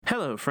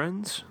Hello,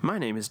 friends. My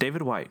name is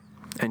David White,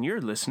 and you're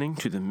listening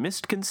to the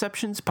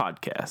Misconceptions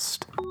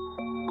Podcast.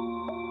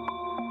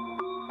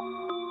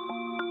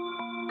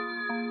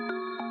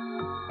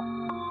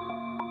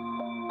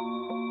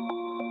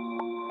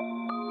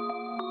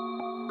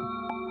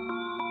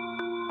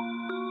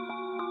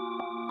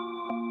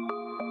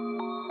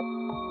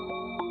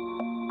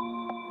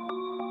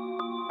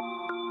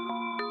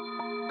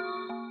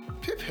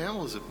 Pip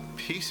Hamill is a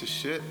piece of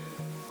shit.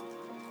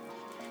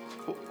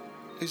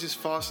 He's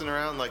just flossing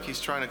around like he's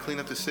trying to clean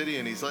up the city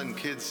and he's letting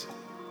kids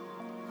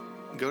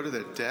go to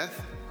their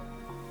death.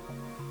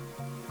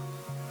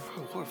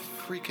 Oh, what a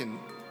freaking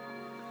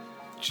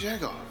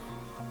jagoff.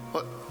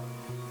 What?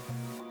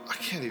 I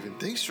can't even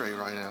think straight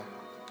right now.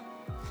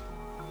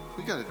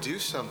 We gotta do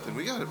something.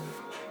 We need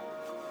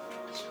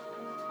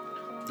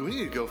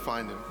to go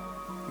find him.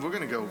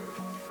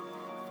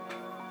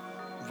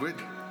 We're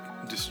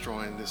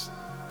destroying this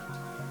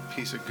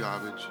piece of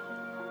garbage.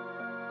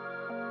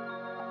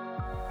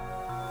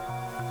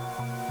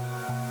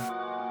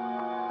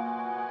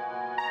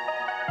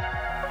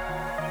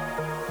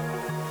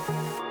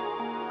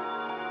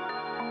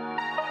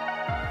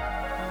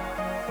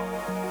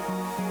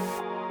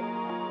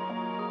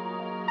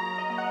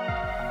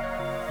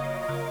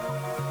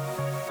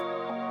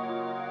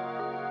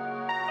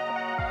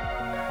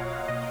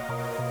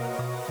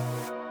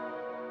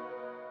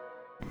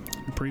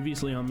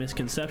 Previously on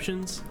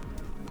Misconceptions,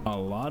 a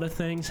lot of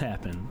things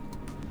happen.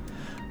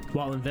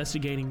 While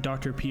investigating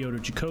Dr. Piotr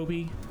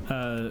Jacoby,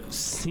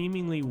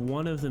 seemingly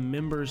one of the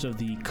members of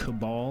the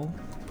Cabal,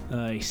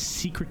 a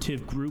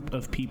secretive group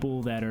of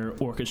people that are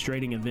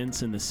orchestrating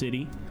events in the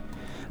city.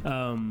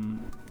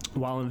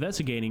 While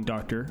investigating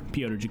Dr.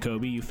 Piotr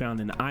Jacoby, you found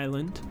an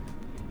island,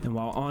 and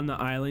while on the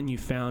island, you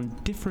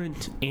found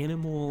different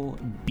animal,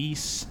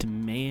 beast,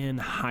 man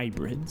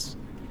hybrids.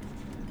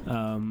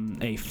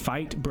 A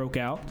fight broke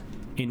out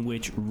in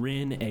which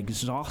Rin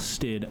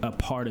exhausted a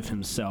part of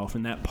himself,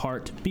 and that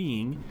part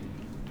being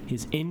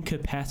his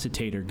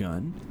incapacitator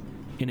gun,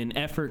 in an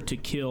effort to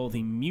kill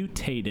the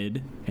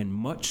mutated and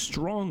much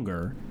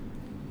stronger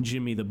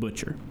Jimmy the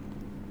Butcher.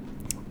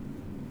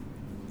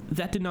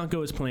 That did not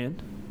go as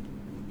planned.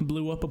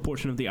 Blew up a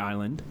portion of the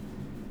island.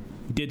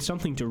 Did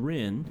something to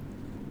Rin,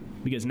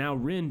 because now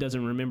Rin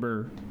doesn't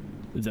remember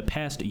the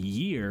past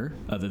year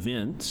of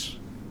events.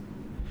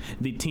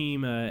 The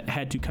team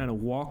had to kind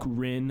of walk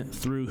Rin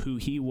through who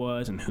he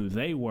was and who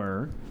they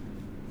were.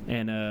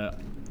 And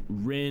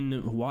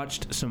Rin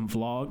watched some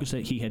vlogs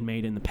that he had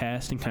made in the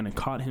past and kind of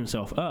caught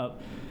himself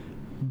up.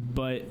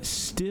 But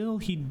still,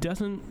 he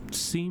doesn't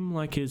seem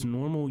like his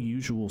normal,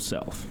 usual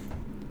self.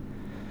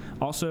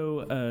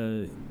 Also,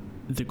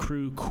 the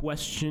crew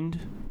questioned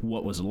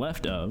what was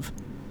left of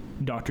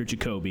Dr.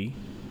 Jacoby,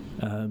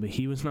 but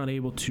he was not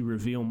able to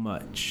reveal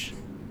much,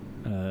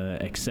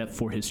 except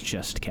for his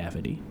chest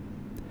cavity.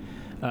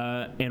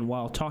 And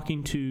while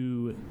talking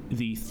to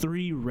the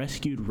 3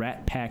 rescued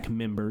Rat Pack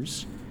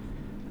members,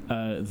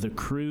 the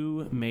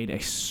crew made a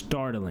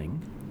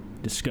startling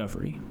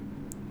discovery.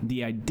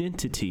 The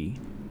identity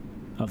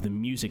of the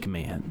Music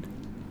Man,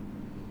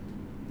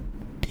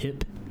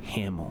 Pip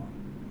Hamill,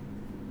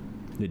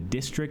 the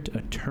district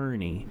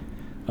attorney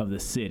of the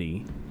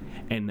city,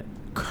 and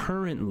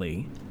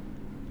currently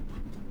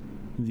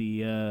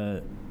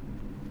the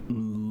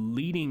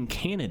leading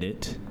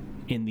candidate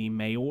in the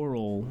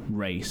mayoral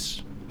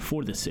race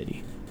for the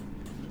city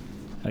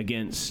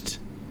against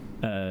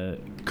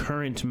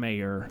current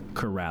mayor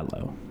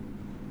Corallo.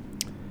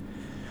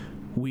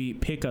 We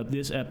pick up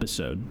this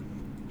episode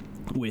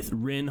with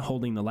Rin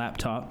holding the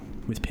laptop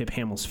with Pip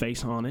Hamill's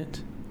face on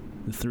it,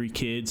 the 3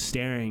 kids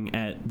staring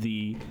at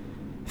the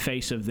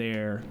face of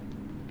their,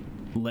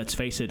 let's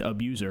face it,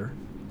 abuser,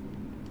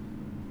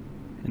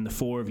 and the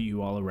 4 of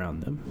you all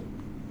around them.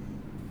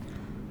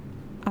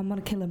 I'm gonna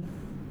kill him.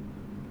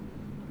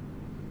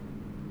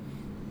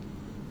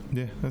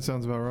 Yeah, that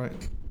sounds about right.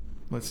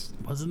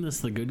 Wasn't this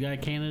the good guy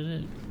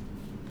candidate?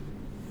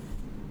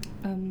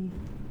 In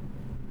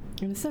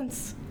a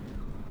sense.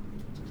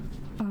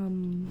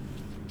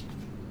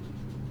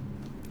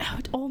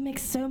 It all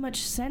makes so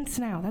much sense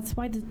now. That's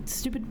why the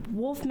stupid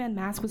Wolfman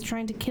mask was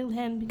trying to kill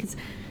him, because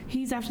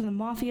he's after the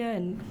mafia,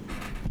 and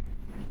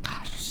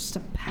gosh, it's just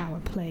a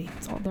power play.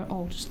 They're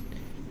all just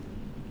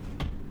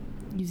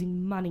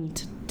using money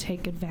to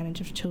take advantage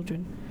of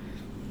children.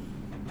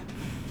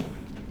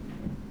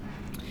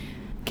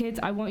 Kids,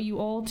 I want you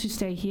all to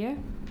stay here.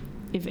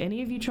 If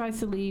any of you tries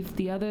to leave,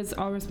 the others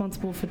are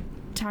responsible for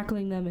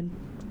tackling them and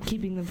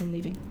keeping them from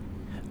leaving.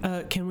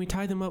 Can we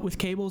tie them up with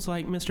cables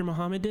like Mr.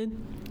 Muhammad did?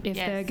 If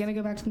they're gonna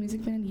go back to the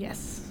Music Man,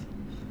 yes.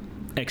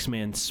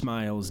 X-Man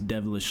smiles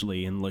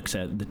devilishly and looks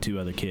at the 2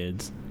 other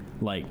kids,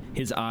 like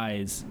his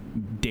eyes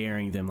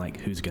daring them, like,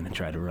 who's gonna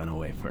try to run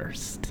away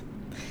first?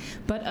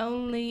 But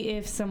only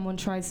if someone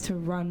tries to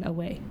run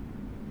away.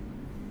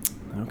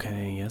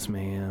 Okay, yes,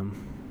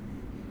 ma'am.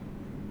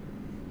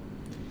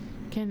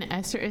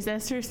 Does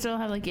Esther still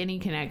have like any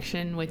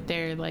connection with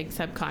their like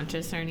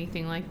subconscious or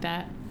anything like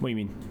that? What do you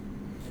mean?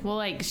 Well,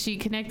 like, she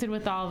connected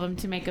with all of them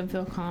to make them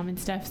feel calm and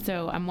stuff.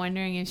 So I'm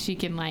wondering if she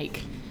can,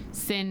 like,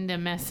 send a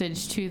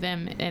message to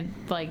them and,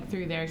 like,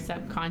 through their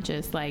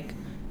subconscious, like,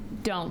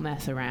 don't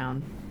mess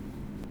around.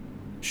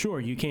 Sure,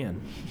 you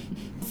can.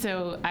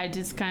 So I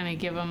just kind of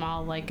give them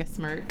all, like, a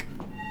smirk,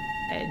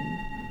 and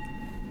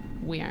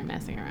we aren't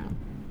messing around.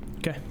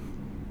 Okay.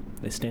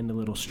 They stand a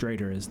little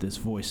straighter as this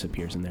voice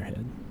appears in their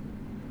head.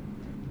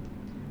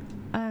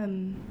 I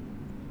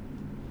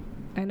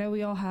know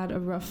we all had a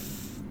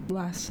rough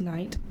last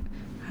night.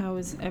 How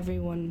is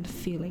everyone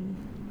feeling?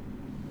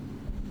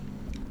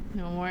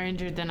 No more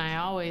injured than I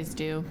always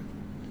do.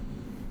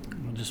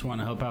 I just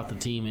want to help out the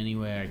team any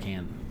way I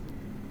can.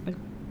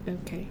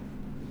 Okay.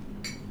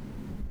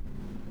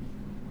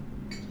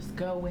 Just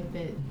go with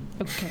it.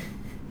 Okay.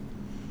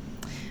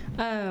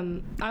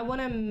 I want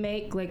to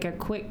make like a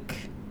quick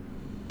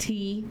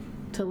tea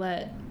to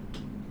let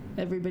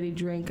everybody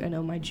drink. I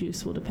know my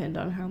juice will depend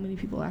on how many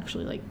people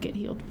actually like get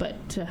healed,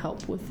 but to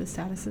help with the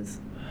statuses.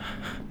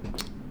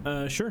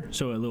 Sure.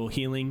 So a little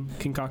healing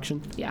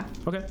concoction. Yeah.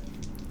 Okay.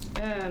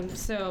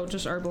 So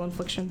just herbal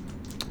infliction.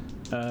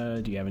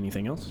 Do you have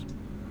anything else?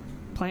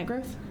 Plant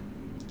growth.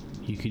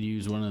 You could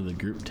use one of the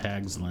group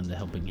tags, lend a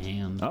helping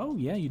hand. Oh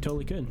yeah, you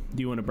totally could.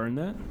 Do you want to burn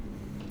that?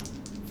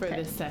 For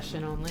this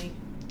session only?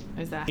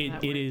 Is that how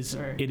that It works, is.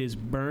 or- It is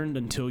burned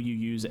until you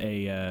use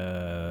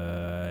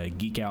a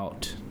geek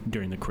out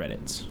during the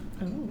credits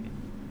Oh.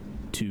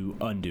 to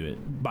undo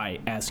it by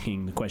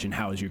asking the question,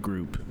 "How has your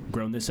group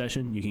grown this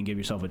session?" You can give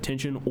yourself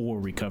attention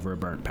or recover a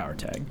burnt power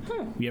tag.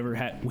 We ever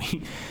had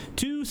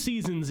 2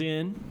 seasons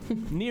in,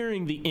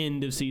 nearing the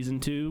end of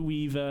season 2,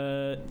 we've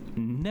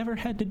never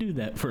had to do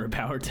that for a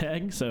power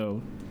tag.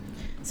 So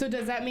So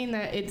does that mean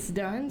that it's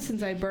done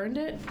since I burned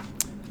it?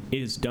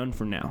 it is done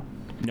for now.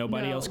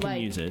 Nobody No, else can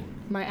like- use it.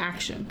 My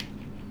action.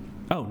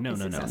 Oh, no.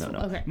 Is successful.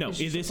 Okay, No, it's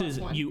just a this plus is,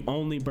 one. you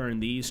only burn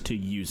these to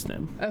use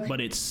them, Okay.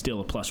 but it's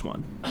still a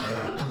 +1.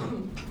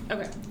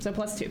 Okay, so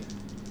 +2.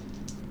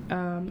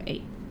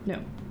 8. No.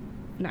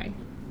 9.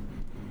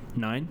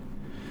 9?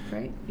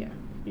 Right? Yeah.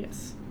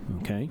 Yes.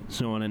 Okay,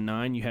 so on a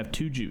 9, you have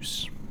 2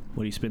 juice.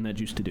 What do you spend that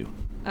juice to do?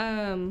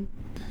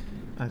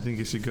 I think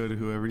it should go to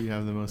whoever you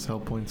have the most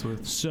help points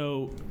with.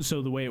 So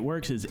the way it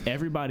works is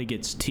everybody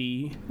gets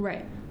tea,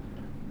 Right.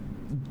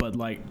 but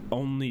like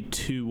only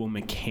 2 will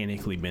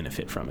mechanically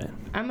benefit from it.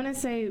 I'm gonna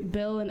say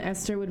Bill and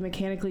Esther would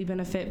mechanically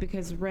benefit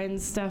because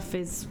Ren's stuff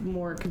is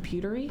more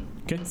computery.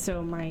 Okay.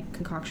 So my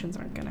concoctions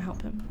aren't gonna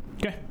help him.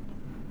 Okay,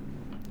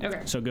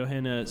 Okay. so go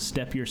ahead and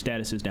step your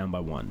statuses down by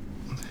 1.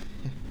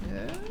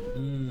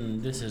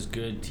 This is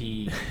good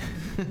tea.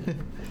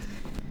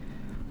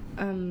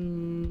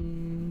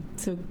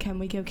 So can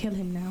we go kill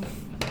him now?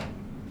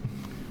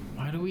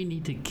 Why do we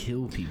need to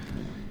kill people?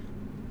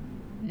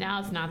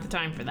 Now's not the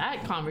time for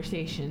that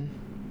conversation.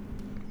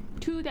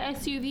 To the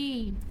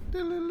SUV.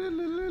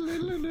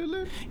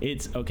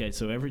 It's okay,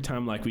 so every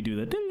time like we do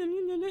the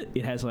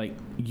it has like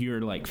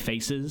your like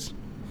faces,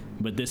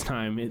 but this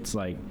time it's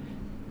like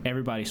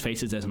everybody's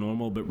faces as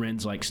normal, but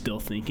Ren's like still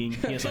thinking.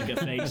 He has like a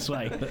face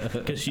like,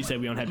 because she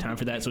said we don't have time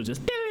for that, so it's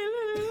just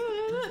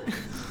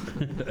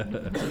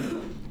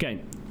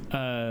okay.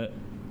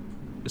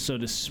 So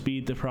to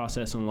speed the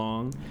process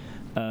along,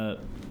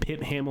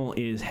 Pip Hamill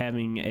is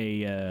having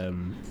a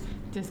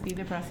To speed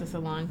the process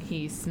along,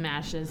 he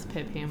smashes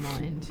Pip Hamill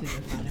into the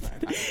front of our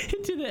car.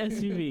 into the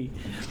SUV.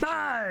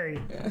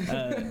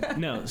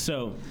 No,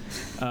 so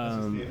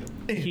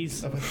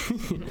he's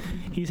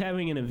he's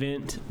having an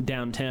event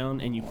downtown,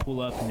 and you pull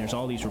up, and there's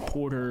all these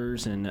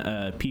reporters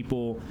and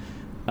people.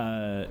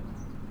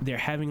 They're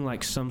having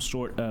like some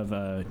sort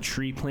of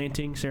tree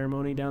planting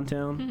ceremony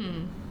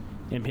downtown,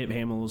 and Pip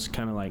Hamill's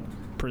kind of like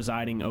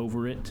presiding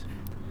over it.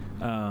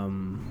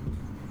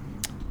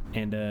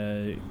 And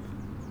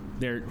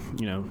they're,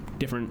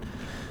 different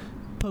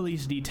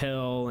police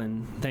detail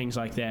and things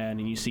like that,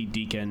 and you see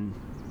Deacon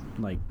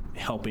like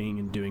helping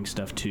and doing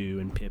stuff too,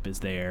 and Pip is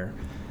there.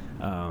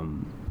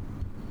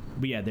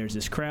 But yeah, there's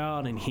this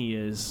crowd, and he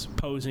is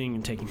posing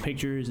and taking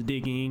pictures,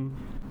 digging.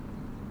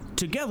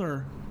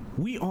 Together,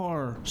 we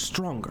are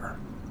stronger.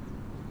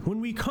 When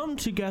we come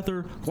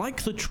together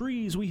like the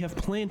trees we have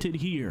planted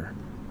here,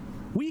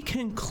 we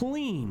can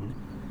clean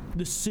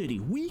the city.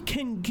 We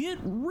can get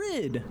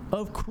rid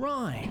of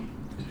crime,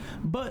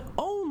 but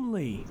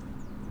only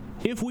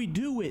if we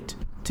do it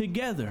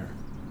together.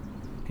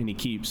 And he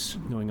keeps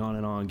going on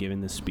and on,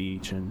 giving this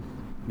speech, and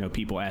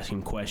people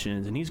asking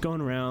questions, and he's going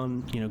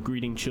around,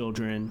 greeting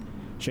children,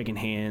 shaking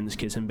hands,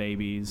 kissing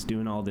babies,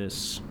 doing all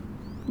this,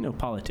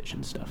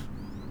 politician stuff.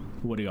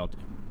 What do y'all do?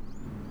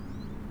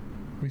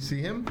 We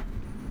see him.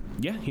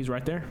 Yeah, he's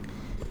right there.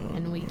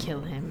 And we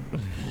kill him.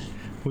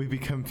 We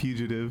become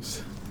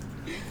fugitives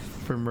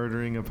for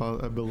murdering a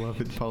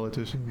beloved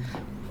politician.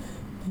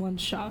 One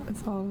shot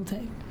is all it'll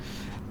take.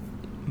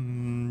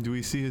 Do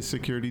we see his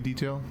security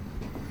detail?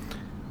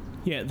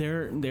 Yeah,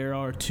 there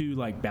are 2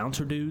 like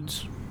bouncer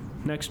dudes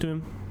next to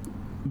him,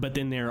 but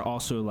then there are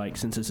also like,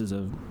 since this is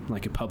a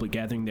public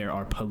gathering, there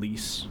are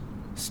police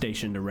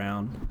stationed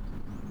around.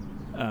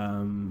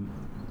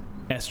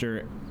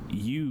 Esther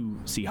you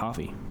see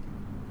Javi.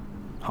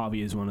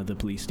 Javi is one of the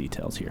police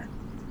details here.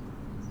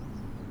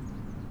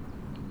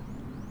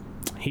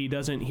 He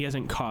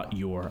hasn't caught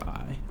your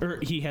eye. Or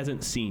he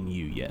hasn't seen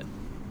you yet.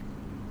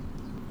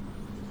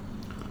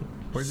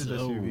 Where's the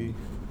SUV?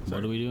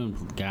 What are we doing,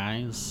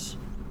 guys?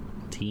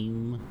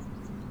 Team?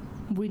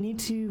 We need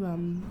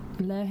to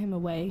lure him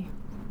away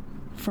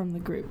from the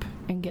group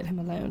and get him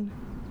alone.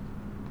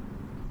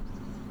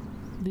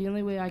 The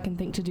only way I can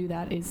think to do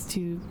that is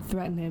to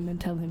threaten him and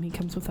tell him he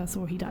comes with us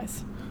or he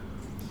dies.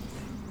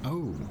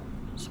 Oh,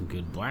 some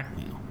good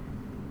blackmail.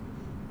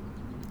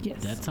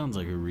 Yes. That sounds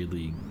like a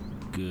really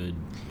good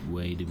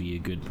way to be a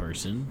good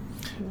person.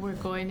 We're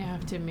going to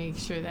have to make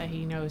sure that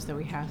he knows that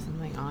we have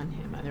something on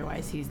him.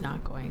 Otherwise, he's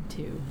not going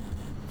to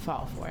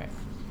fall for it.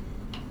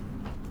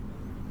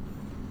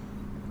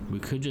 We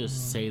could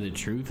just say the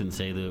truth and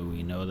say that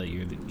we know that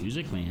you're the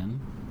music man.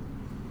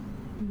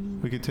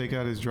 We could take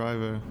out his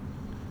driver,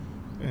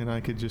 and I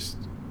could just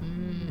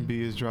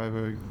be his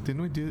driver.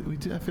 Didn't we do? We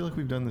did. I feel like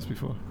we've done this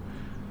before.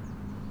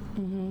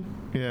 Mm-hmm.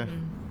 Yeah.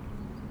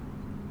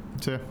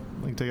 So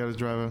we can take out his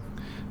driver,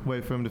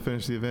 wait for him to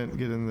finish the event,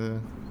 get in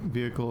the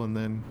vehicle, and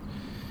then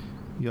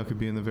y'all could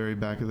be in the very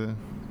back of the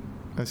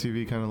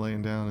SUV, kind of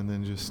laying down, and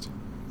then just,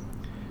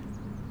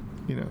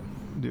 do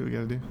what we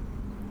gotta do.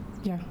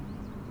 Yeah,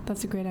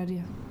 that's a great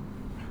idea.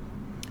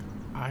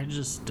 I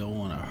just don't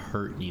want to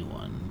hurt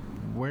anyone.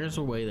 Where's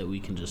a way that we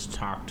can just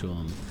talk to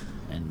him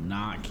and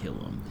not kill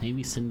him?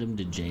 Maybe send him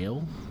to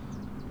jail?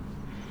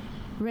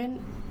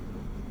 Ren,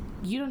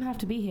 you don't have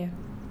to be here.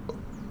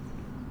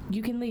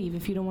 You can leave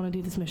if you don't want to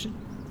do this mission.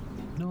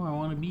 No, I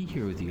want to be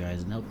here with you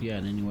guys and help you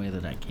out any way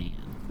that I can.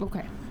 Okay.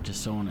 I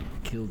just don't want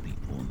to kill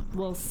people.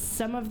 Well,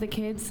 some of the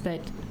kids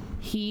that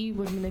he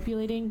was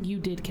manipulating, you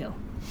did kill.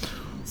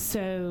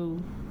 So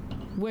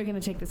we're going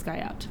to take this guy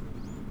out.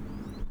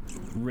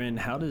 Ren,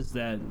 how does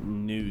that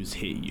news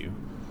hit you?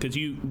 Because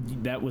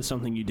that was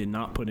something you did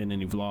not put in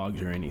any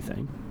vlogs or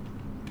anything.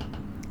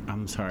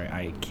 I'm sorry,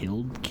 I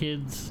killed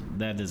kids?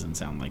 That doesn't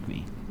sound like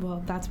me.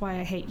 Well, that's why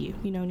I hate you.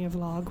 You know in your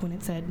vlog when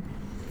it said,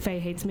 Faye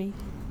hates me?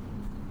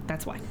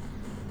 That's why.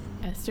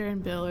 Esther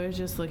and Bill are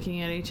just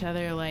looking at each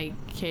other like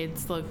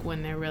kids look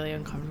when they're really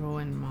uncomfortable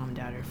when mom and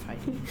dad are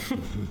fighting.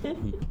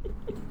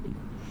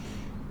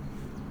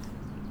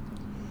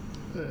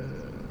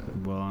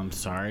 Well, I'm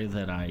sorry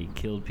that I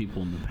killed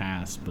people in the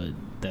past, but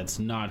that's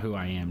not who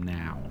I am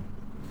now.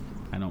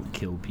 I don't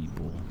kill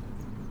people.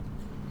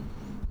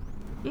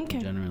 Okay.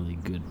 I'm generally a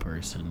good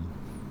person.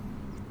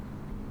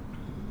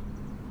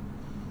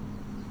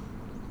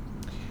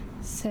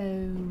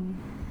 So,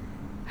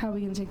 how are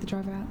we going to take the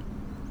driver out?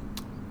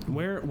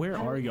 Where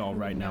are y'all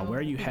right now? Where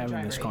are you who the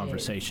having this driver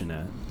conversation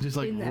at? Just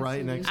like In the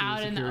right SUV. next to Out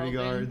the in the security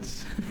open.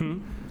 guards.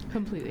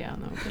 Completely out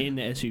in the open. In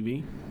the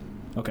SUV?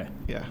 Okay.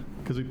 Yeah,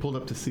 because we pulled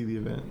up to see the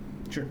event.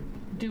 Sure.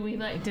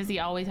 Does he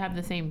always have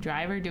the same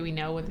driver? Do we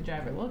know what the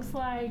driver looks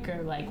like?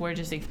 Or like we're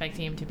just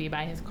expecting him to be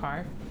by his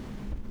car?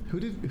 Who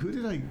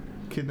did I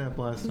kidnap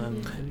last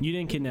time? You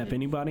didn't kidnap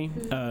anybody.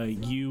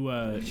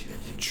 You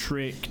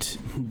tricked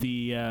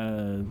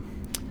the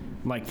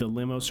the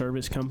limo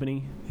service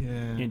company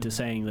Yeah. into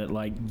saying that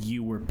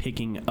you were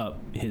picking up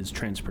his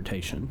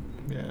transportation.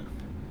 Yeah.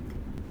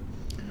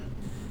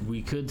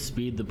 We could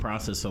speed the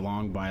process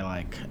along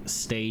by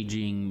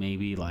staging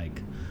maybe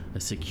a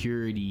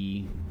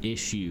security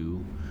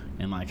issue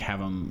and have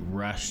him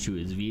rush to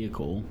his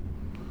vehicle.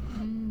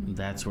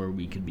 That's where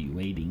we could be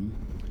waiting.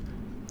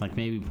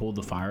 Maybe pull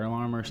the fire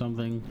alarm or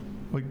something.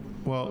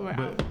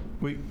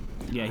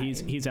 Yeah,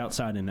 he's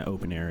outside in the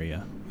open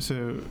area.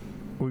 So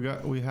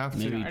we have to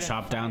Maybe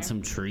chop down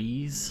some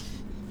trees.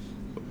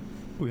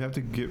 we have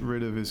to get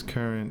rid of his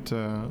current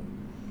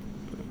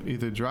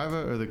either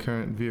driver or the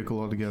current vehicle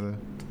altogether.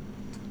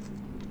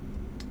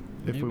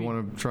 If we Maybe.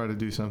 want to try to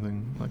do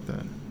something like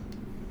that.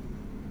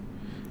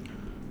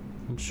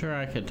 I'm sure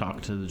I could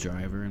talk to the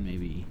driver and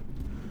maybe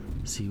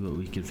see what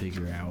we could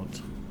figure out.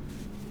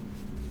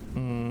 I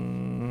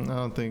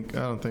don't think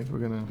we're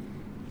gonna.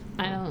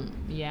 I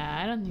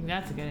don't think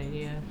that's a good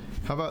idea.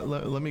 How about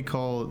let me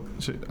call?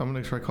 I'm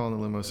gonna try calling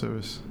the limo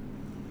service.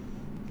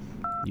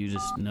 You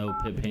just know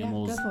Pip Yeah,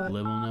 Hamill's go for it.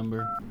 limo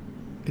number?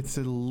 It's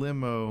a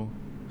limo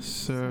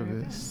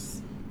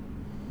service.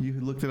 You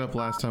looked it up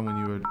last time when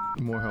you were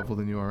more helpful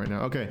than you are right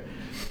now. Okay.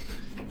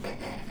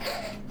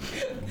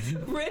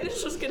 Ren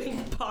is just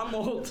getting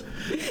pummeled.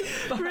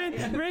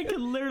 Ren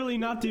could literally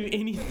not do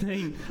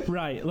anything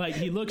right.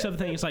 He looks up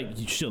things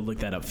you should look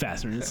that up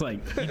faster. And it's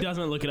he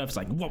doesn't look it up. It's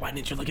whoa, why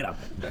didn't you look it up?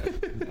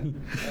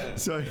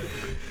 So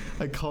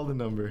I called the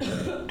number.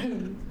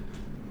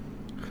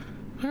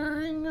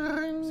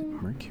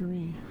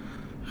 Mercury.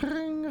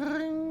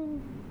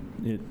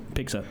 It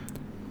picks up.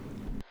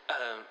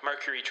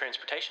 Mercury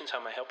Transportations,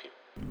 how may I help you?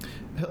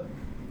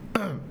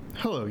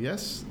 Hello,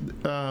 yes?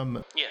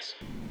 Yes.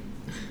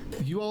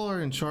 You all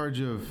are in charge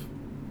of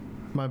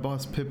my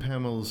boss Pip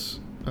Hamill's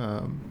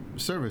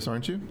service,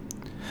 aren't you?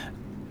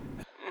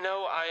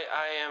 No,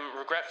 I am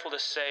regretful to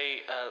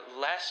say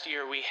last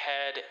year we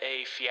had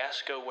a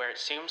fiasco where it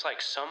seems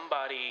like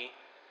somebody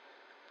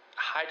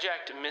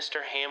hijacked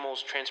Mr.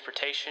 Hamill's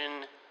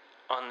transportation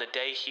on the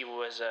day he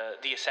was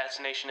the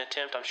assassination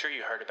attempt. I'm sure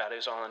you heard about it. It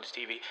was all on the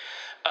TV.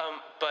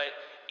 But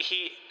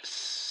he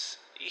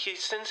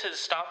since has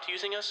stopped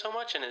using us so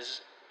much and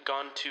has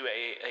gone to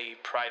a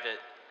private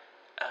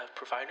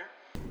provider.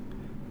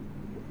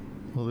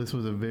 Well, this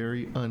was a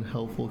very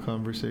unhelpful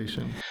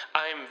conversation.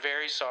 I am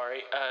very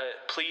sorry.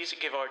 Please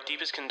give our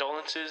deepest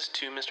condolences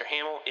to Mr.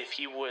 Hamill. If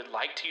he would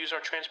like to use our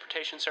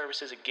transportation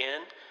services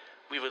again,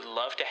 we would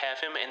love to have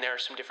him, and there are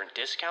some different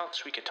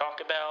discounts we could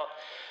talk about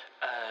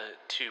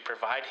to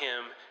provide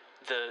him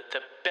the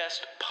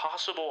best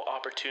possible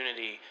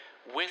opportunity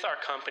with our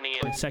company.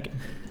 Wait a second.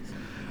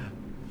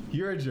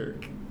 You're a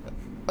jerk.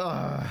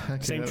 Okay,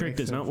 Same trick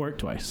does not work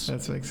twice.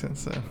 That makes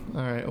sense, though.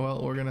 All right.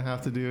 Well, we're gonna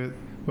have to do it.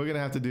 We're gonna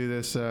have to do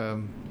this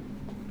a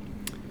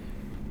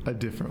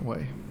different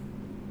way.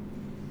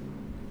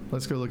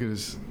 Let's go look at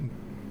his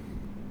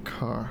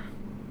car.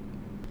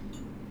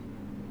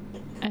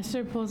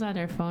 Esther pulls out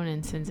her phone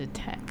and sends a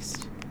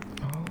text.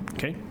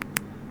 Okay.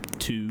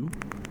 To.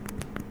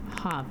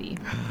 Javi.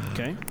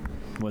 Okay.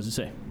 What does it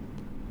say?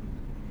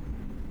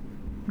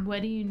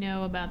 What do you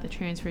know about the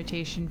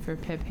transportation for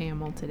Pip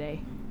Hamill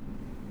today?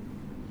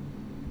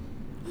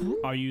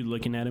 Are you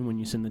looking at him when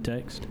you send the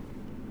text?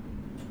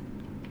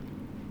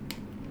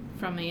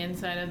 From the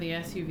inside of the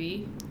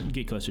SUV?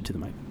 Get closer to the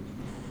mic.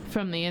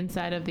 From the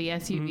inside of the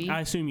SUV?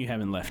 I assume you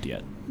haven't left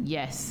yet.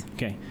 Yes.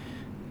 Okay.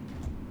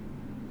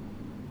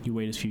 You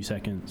wait a few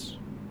seconds.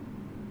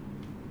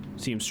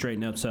 See him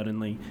straighten up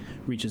suddenly,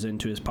 reaches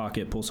into his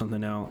pocket, pulls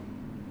something out.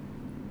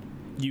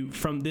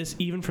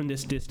 Even from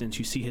this distance,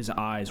 you see his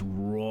eyes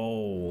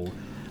roll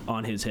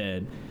on his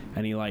head,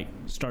 and he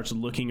starts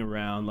looking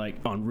around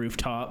on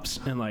rooftops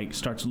and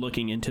starts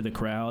looking into the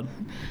crowd.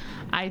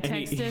 I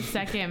text a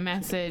second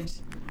message.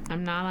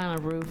 I'm not on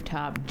a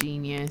rooftop,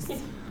 genius.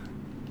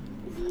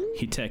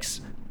 He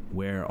texts,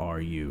 "Where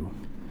are you?"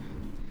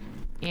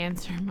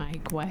 Answer my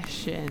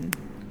question.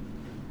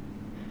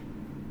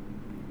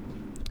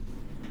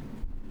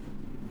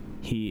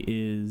 He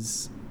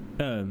is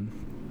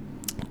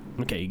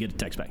okay, you get a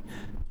text back.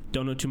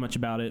 Don't know too much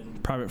about it.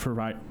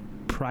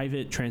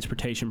 Private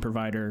transportation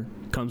provider,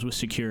 comes with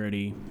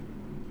security.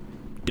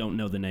 Don't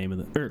know the name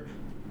of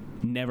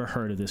never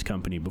heard of this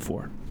company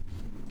before.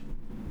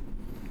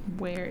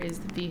 Where is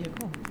the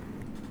vehicle?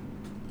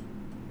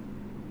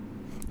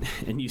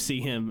 And you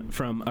see him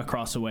from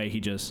across the way. He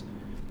just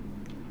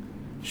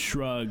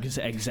shrugs,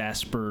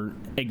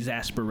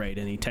 exasperate,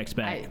 and he texts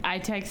back. I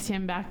text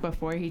him back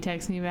before he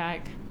texts me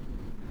back.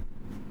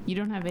 You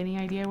don't have any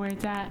idea where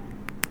it's at?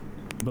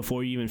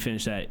 Before you even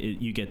finish that,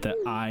 you get the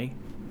I,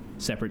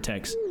 separate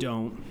text,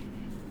 don't,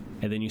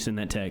 and then you send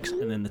that text,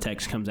 and then the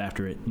text comes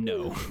after it,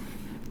 no.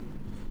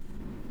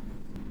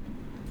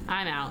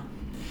 I'm out.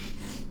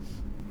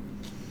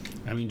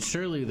 I mean,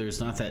 surely there's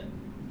not that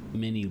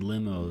many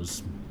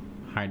limos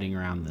hiding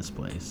around this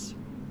place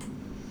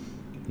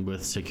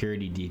with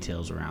security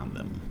details around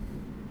them.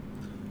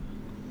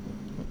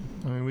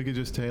 I mean, we could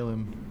just tail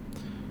him.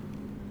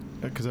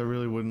 Because I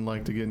really wouldn't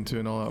like to get into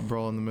an all-out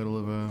brawl in the middle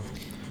of a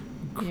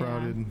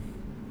crowded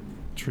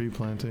tree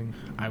planting.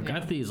 I've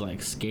got these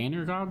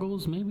scanner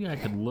goggles. Maybe I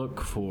could look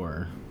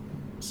for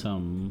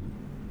some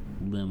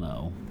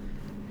limo.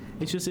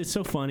 It's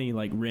so funny,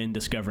 Ren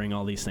discovering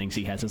all these things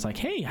he has. It's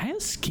hey, I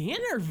have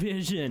scanner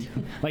vision.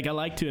 I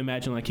like to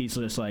imagine he's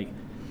just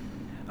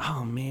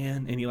oh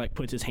man, and he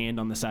puts his hand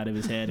on the side of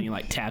his head and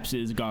he taps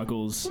his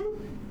goggles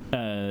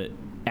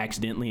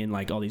accidentally, and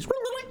all these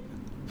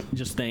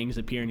just things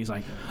appear, and he's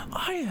I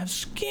have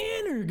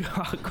scanner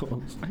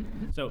goggles.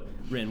 So,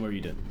 Ren, what are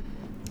you doing?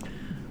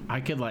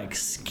 I could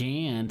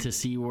scan to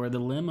see where the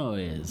limo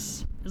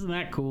is. Isn't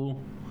that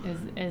cool?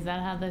 Is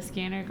that how the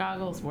scanner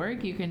goggles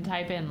work? You can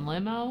type in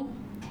limo?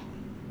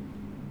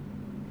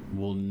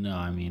 Well, no.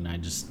 I mean, I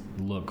just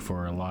look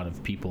for a lot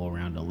of people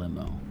around a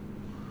limo.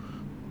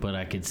 But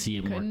I could see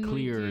it more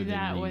clearer than we do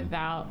that than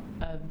without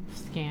a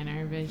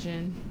scanner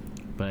vision.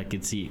 But I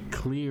could see it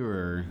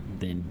clearer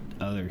than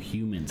other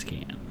humans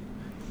can.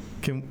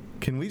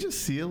 Can we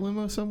just see a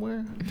limo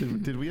somewhere?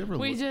 Did we ever?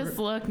 We just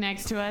look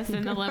next to us,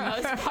 and the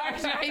limo's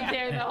parked right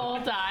there the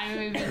whole time.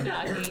 We've been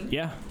talking.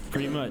 Yeah,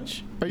 pretty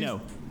much.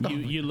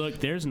 You look.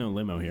 There's no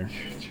limo here.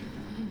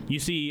 You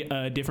see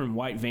different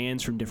white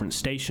vans from different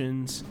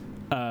stations,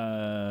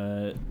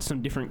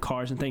 some different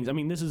cars and things. I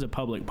mean, this is a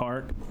public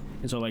park,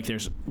 and so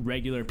there's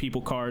regular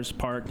people cars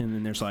parked, and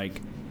then there's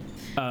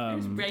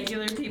there's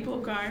regular people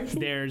cars.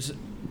 There's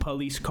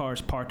police cars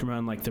parked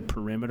around the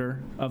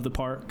perimeter of the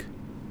park.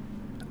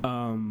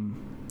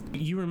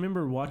 You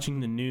remember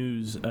watching the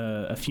news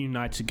a few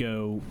nights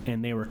ago,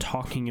 and they were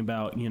talking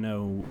about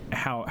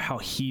how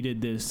heated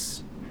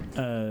this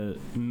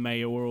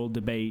mayoral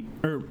debate,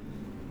 or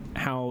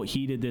how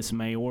heated this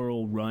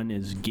mayoral run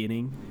is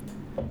getting.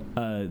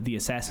 The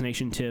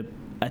assassination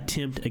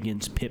attempt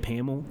against Pip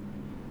Hamill,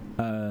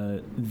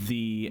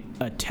 the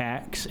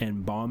attacks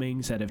and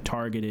bombings that have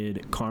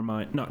targeted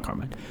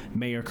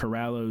Mayor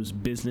Corralo's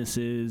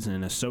businesses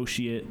and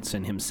associates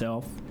and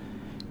himself.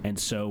 And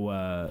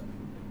so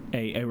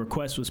a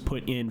request was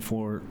put in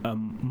for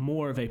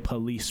more of a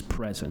police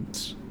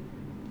presence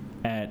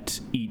at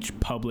each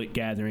public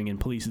gathering and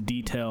police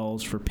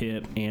details for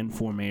Pip and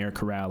for Mayor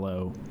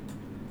Corallo.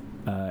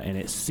 And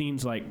it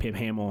seems like Pip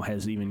Hamill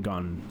has even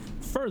gone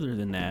further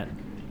than that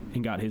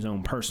and got his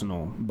own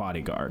personal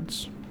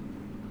bodyguards.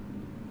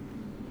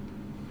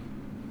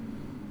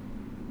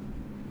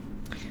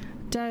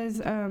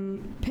 Does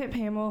Pip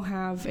Hamill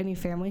have any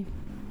family?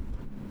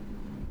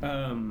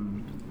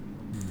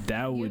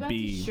 That You would about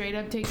be to straight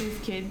up take his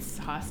kids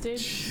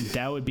hostage?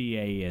 that would be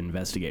a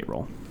investigate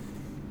roll.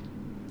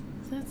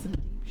 That's some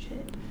deep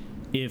shit.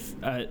 If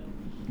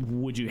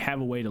would you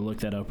have a way to look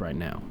that up right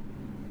now?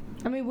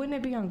 I mean, wouldn't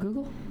it be on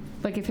Google?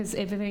 Like if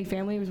any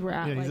families were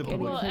at Yeah, he's like a any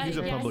public- of his he's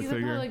a yeah, public he's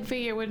figure. a public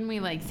figure. Wouldn't we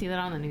like see that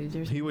on the news or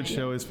something? He would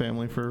show his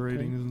family for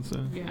ratings and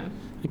stuff. Yeah.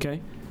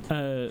 Okay.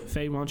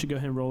 Faye, why don't you go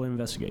ahead and roll and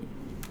investigate?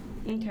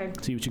 Okay.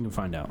 See what you can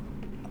find out.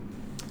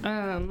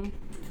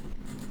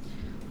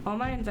 All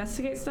my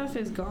investigate stuff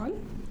is gone.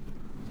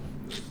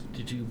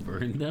 Did you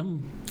burn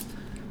them?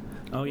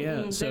 Oh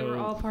yeah, so they were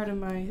all part of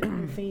my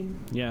other theme.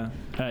 yeah,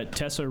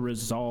 Tessa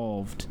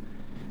resolved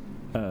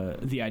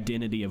the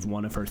identity of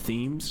one of her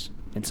themes,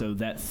 and so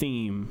that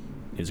theme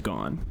is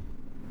gone.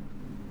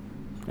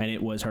 And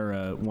it was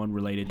her one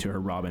related to her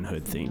Robin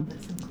Hood theme.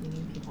 That some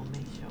cleaning people may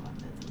show up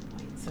at some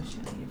point, so she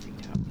doesn't get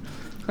freaked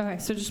out. Okay,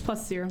 so just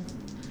 +0.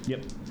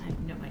 Yep. I have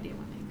no idea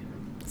what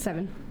they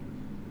 7.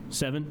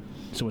 7.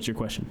 So what's your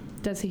question?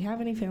 Does he have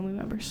any family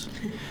members?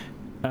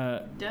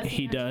 Does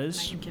He have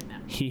does. someone I can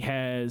kidnap? He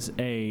has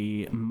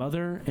a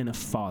mother and a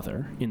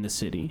father in the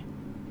city,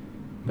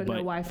 But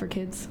no wife or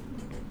kids?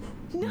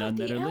 none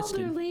that are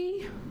listed.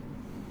 elderly.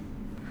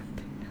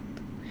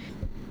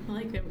 I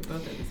like that we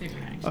both have the same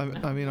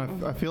reaction. I mean,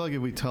 I feel like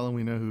if we tell him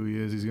we know who he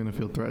is, he's gonna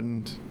feel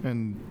threatened,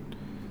 and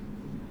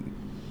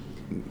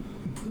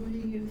Who do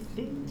you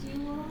think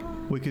you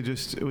are? we could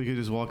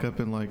just walk up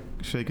and like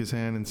shake his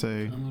hand and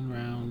say, Someone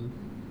around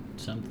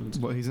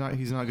something. "Well, he's not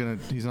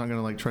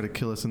gonna like try to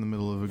kill us in the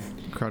middle of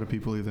a crowd of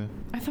people either."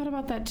 I thought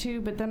about that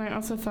too, but then I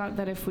also thought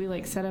that if we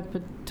like set up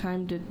a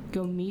time to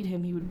go meet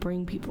him, he would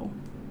bring people.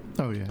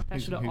 Oh yeah,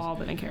 That should have all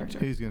been in character.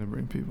 He's gonna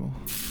bring people.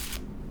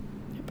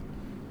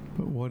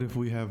 But what if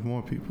we have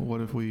more people?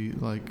 What if we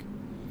like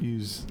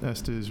use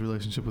Esther's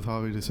relationship with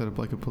Javi to set up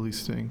like a police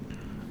sting?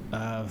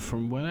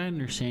 From what I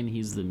understand,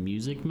 he's the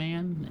music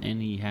man,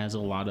 and he has a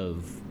lot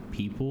of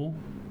people.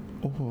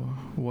 Or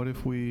what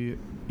if we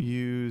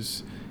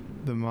use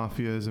the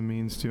mafia as a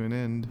means to an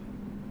end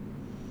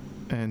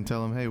and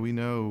tell them, hey, we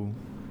know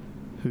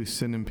who's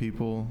sending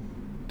people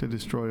to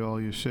destroy all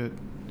your shit.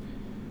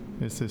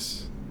 It's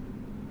this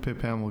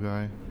Pip Hamill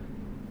guy,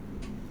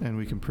 and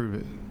we can prove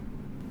it.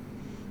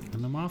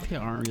 And the mafia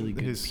aren't really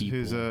good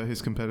people.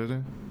 His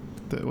competitor.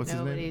 What's his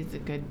name? Nobody's a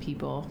good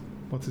people.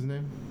 What's his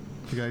name?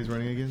 The guy he's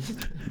running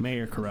against.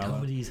 Mayor Corallo.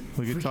 Nobody's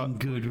We could freaking talk-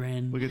 good,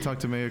 Ren. We could talk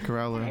to Mayor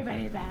Corallo.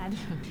 Everybody's bad.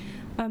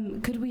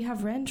 Could we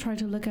have Ren try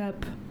to look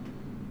up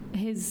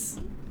his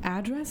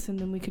address and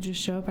then we could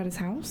just show up at his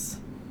house?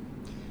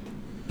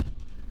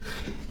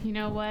 You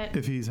know what?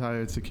 If he's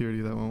hired security,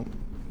 that won't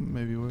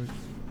maybe work.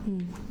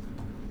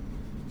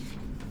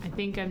 I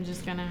think I'm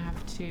just gonna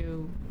have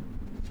to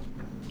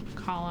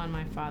call on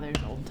my father's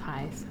old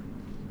ties.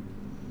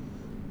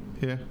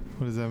 Yeah.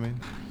 What does that mean?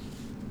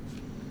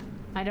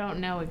 I don't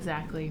know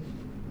exactly.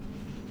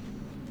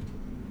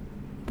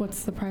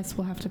 What's the price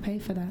we'll have to pay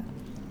for that?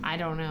 I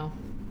don't know.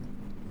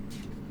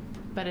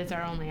 But it's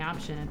our only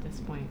option at this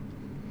point.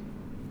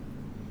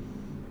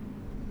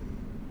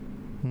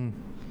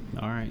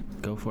 All right,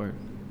 go for it.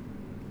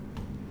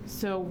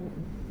 So,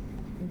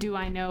 do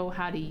I know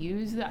how to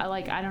use that?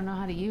 Like, I don't know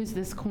how to use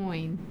this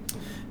coin.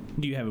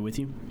 Do you have it with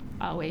you?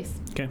 Always.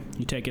 Okay,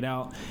 you take it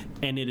out,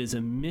 and it is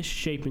a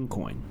misshapen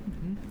coin.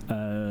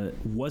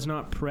 Was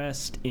not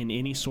pressed in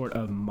any sort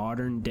of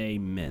modern day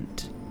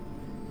mint.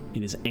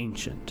 It is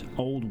ancient,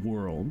 old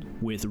world,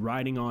 with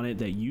writing on it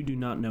that you do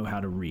not know how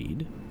to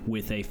read,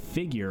 with a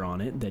figure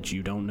on it that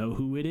you don't know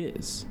who it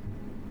is.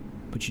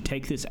 But you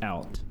take this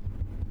out.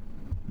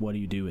 What do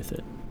you do with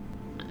it?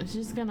 I'm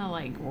just gonna,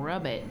 like,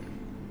 rub it.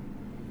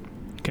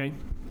 Okay.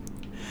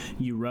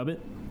 You rub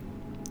it.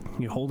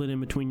 You hold it in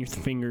between your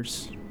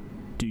fingers.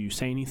 Do you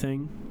say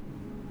anything?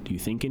 Do you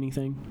think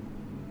anything?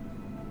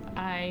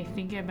 I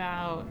think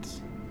about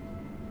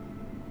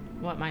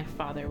what my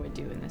father would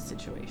do in this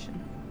situation.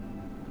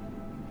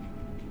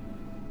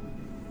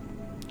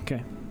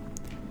 Okay.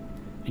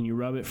 And you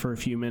rub it for a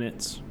few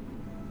minutes.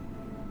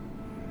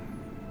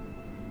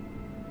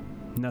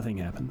 Nothing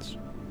happens.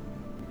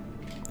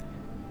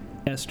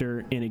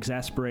 Esther, in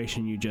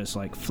exasperation, you just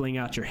like fling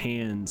out your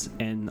hands,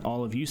 and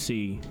all of you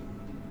see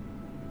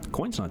the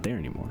coin's not there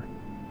anymore.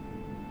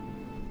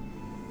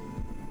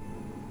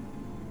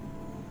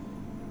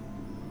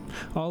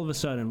 All of a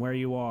sudden, where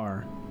you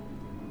are,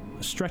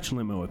 a stretch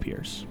limo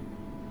appears.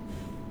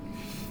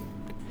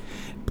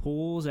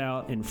 Pulls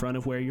out in front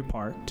of where you're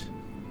parked.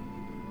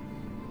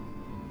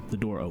 The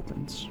door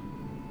opens.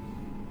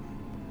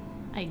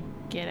 I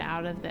get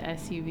out of the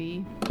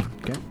SUV.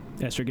 Okay.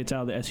 Esther gets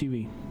out of the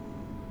SUV.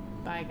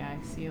 Bye, guys.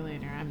 See you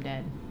later. I'm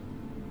dead.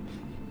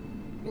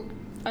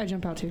 I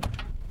jump out too.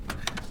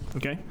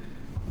 Okay.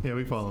 Yeah,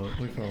 we follow it.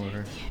 We follow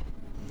her.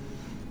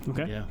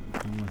 Okay. Yeah,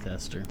 I'm with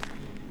Esther.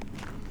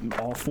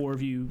 All four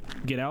of you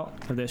get out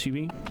of the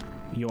SUV.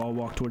 You all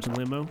walk towards the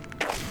limo.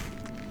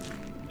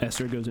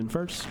 Esther goes in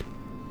first.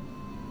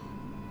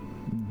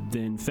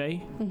 Then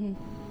Faye.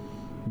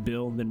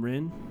 Bill, then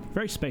Rin.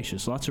 Very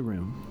spacious, lots of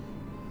room.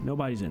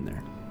 Nobody's in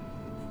there.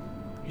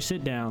 You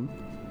sit down.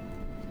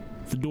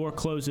 The door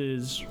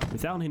closes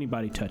without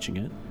anybody touching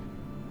it.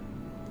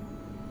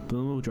 The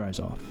limo drives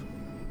off.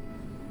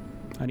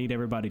 I need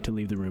everybody to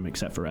leave the room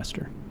except for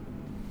Esther.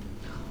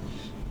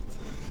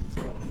 It's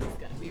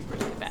gonna be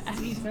pretty bad.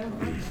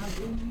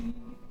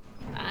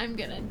 I'm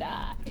gonna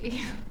die.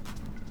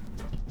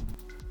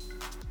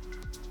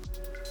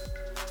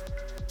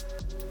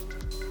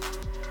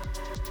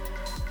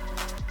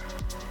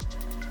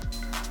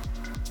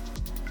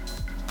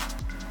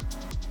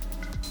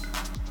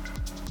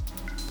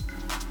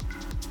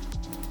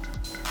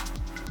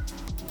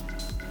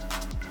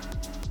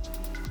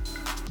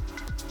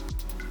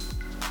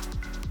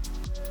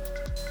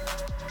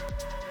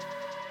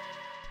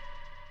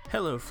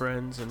 Hello,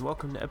 friends, and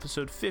welcome to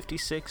episode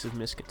 56 of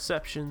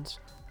Misconceptions.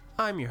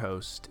 I'm your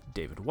host,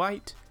 David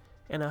White,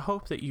 and I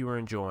hope that you are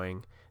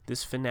enjoying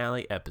this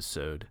finale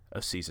episode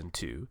of Season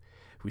 2.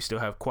 We still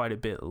have quite a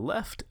bit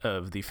left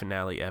of the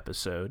finale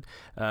episode,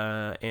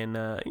 and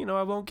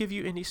I won't give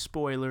you any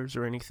spoilers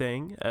or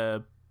anything,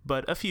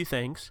 but a few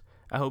things.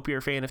 I hope you're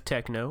a fan of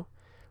techno,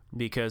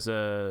 because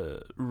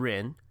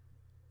Rin,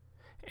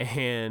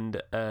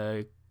 and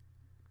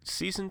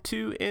Season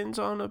 2 ends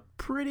on a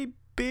pretty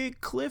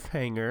big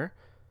cliffhanger,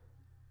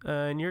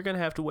 and you're going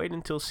to have to wait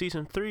until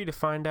Season 3 to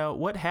find out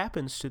what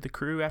happens to the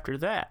crew after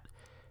that.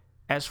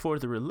 As for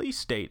the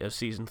release date of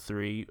Season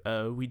 3,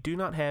 we do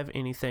not have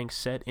anything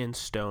set in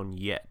stone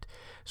yet.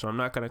 So I'm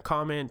not going to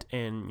comment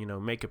and,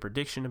 make a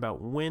prediction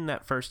about when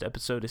that first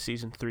episode of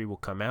Season 3 will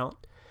come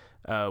out.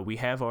 We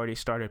have already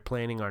started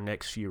planning our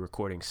next few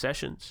recording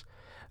sessions.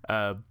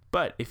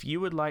 But if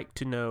you would like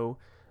to know,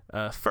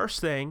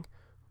 first thing,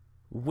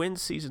 when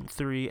Season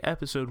 3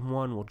 Episode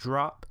 1 will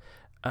drop,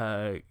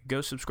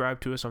 go subscribe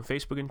to us on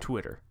Facebook and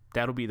Twitter.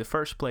 That'll be the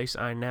first place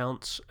I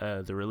announce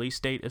the release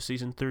date of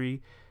Season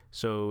 3.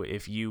 So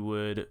if you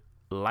would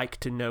like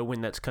to know when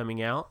that's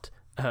coming out,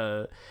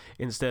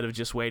 instead of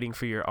just waiting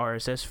for your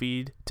RSS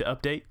feed to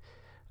update,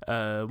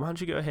 why don't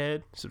you go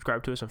ahead,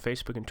 subscribe to us on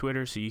Facebook and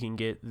Twitter so you can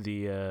get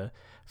the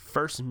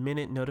first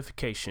minute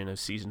notification of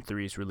Season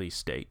 3's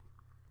release date.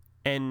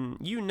 And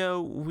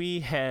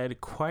we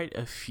had quite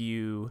a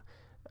few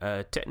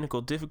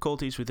technical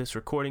difficulties with this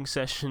recording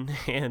session,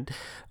 and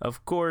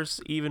of course,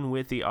 even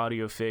with the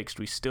audio fixed,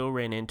 we still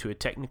ran into a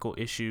technical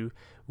issue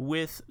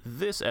with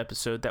this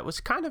episode that was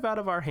kind of out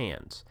of our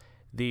hands.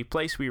 The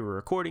place we were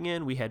recording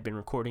in, we had been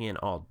recording in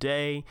all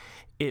day.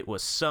 It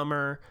was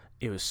summer,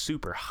 it was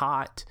super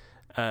hot,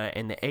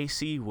 and the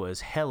AC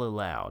was hella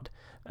loud.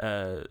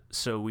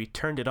 So we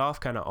turned it off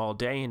kind of all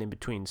day, and in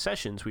between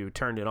sessions, we would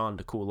turn it on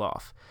to cool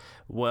off.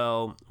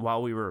 Well,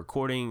 while we were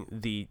recording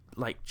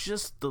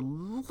just the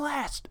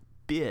last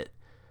bit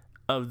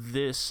of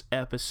this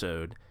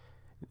episode,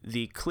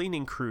 the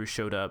cleaning crew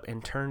showed up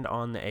and turned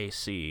on the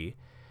AC.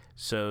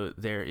 So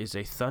there is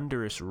a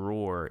thunderous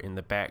roar in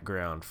the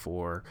background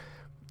for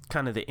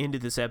kind of the end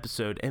of this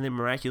episode, and then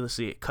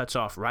miraculously it cuts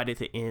off right at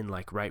the end,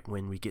 right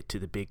when we get to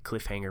the big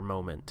cliffhanger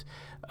moment.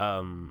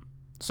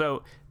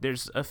 So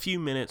there's a few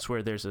minutes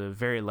where there's a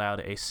very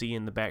loud AC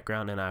in the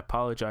background, and I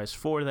apologize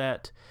for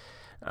that.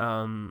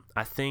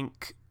 I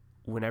think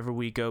whenever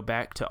we go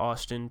back to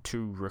Austin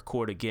to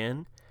record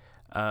again,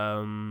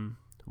 one,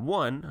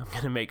 I'm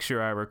going to make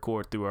sure I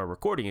record through our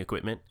recording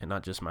equipment and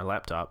not just my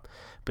laptop.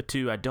 But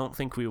two, I don't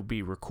think we will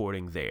be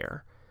recording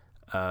there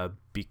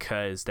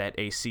because that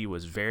AC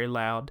was very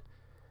loud.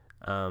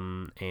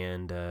 And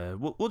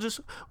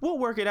we'll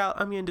work it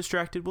out. I'm getting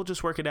distracted. We'll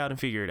just work it out and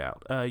figure it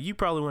out. You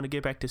probably want to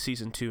get back to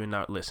Season 2 and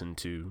not listen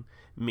to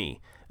me.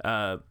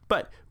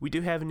 But we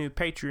do have a new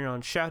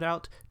Patreon shout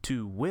out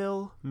to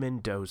Will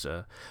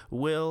Mendoza.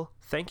 Will,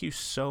 thank you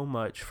so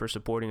much for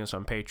supporting us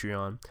on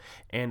Patreon.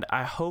 And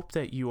I hope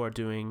that you are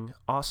doing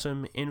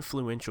awesome,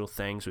 influential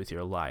things with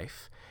your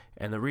life.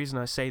 And the reason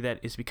I say that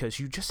is because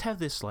you just have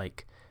this,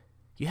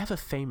 you have a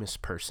famous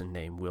person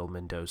named Will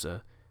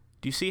Mendoza.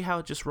 Do you see how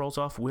it just rolls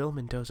off? Will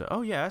Mendoza.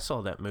 Oh, yeah, I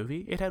saw that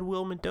movie. It had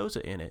Will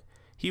Mendoza in it.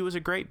 He was a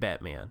great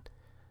Batman.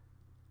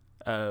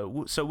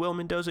 So, Will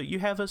Mendoza, you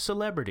have a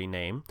celebrity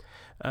name.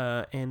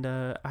 And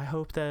I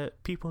hope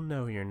that people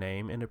know your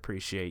name and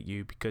appreciate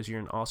you because you're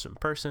an awesome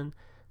person.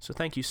 So,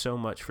 thank you so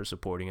much for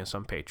supporting us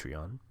on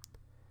Patreon.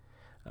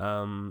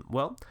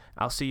 Well,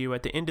 I'll see you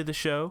at the end of the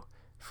show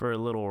for a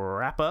little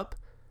wrap-up.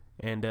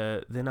 And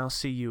then I'll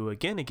see you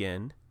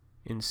again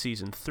in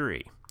Season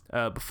 3.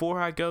 Before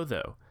I go,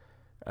 though,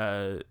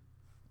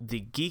 the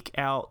Geek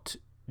Out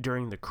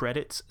during the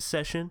credits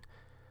session,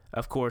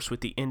 of course, with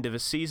the end of a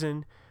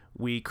season,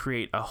 we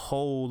create a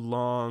whole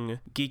long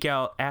Geek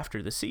Out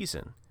after the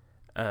season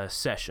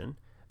session.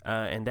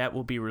 and that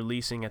will be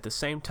releasing at the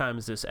same time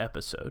as this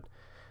episode.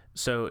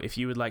 So if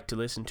you would like to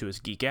listen to us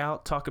geek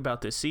out, talk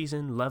about this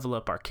season, level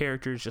up our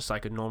characters just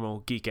like a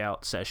normal geek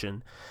out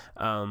session,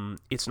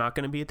 it's not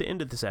going to be at the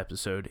end of this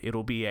episode.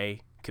 It'll be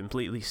a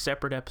completely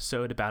separate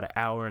episode, about 1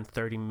 hour and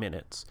 30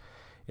 minutes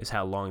is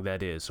how long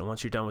that is. So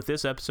once you're done with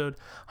this episode,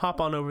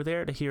 hop on over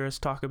there to hear us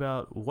talk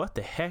about what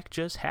the heck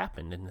just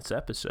happened in this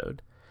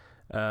episode.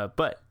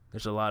 But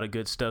there's a lot of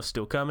good stuff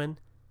still coming.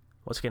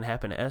 What's going to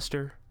happen to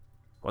Esther?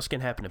 What's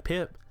going to happen to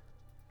Pip?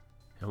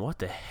 And what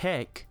the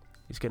heck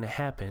is going to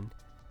happen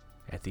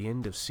at the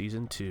end of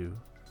season 2?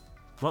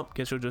 Well,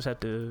 guess you'll just have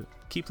to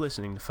keep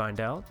listening to find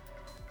out.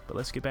 But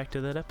let's get back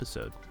to that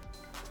episode.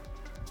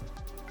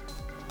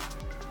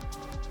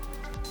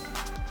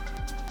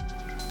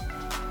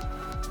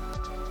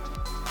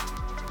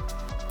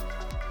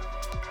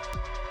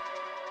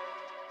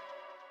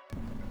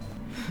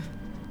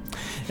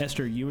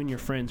 Esther, you and your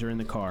friends are in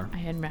the car. I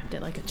unwrapped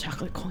it like a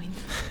chocolate coin.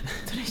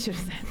 That's what I should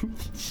have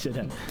said. Should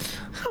have.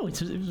 Oh, it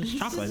was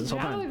chocolate this whole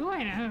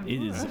time.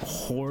 It is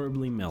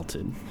horribly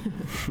melted.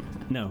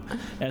 No,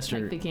 Esther,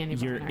 Like the candy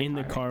bar you're in our in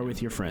the car car right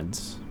with your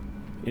friends.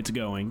 It's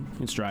going.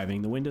 It's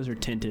driving. The windows are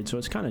tinted, so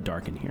it's kind of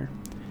dark in here.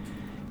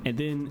 And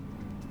then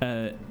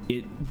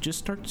it just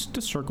starts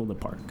to circle the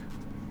park.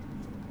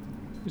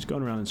 Just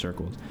going around in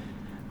circles.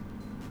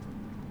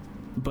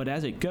 But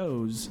as it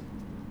goes,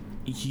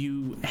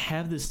 you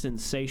have this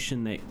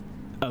sensation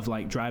of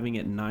like driving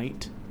at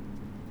night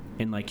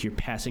and like you're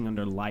passing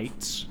under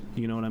lights.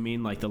 You know what I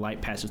mean? Like the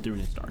light passes through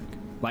and it's dark.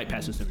 Light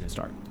passes through and it's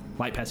dark.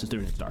 Light passes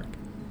through and it's dark.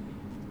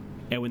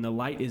 And when the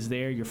light is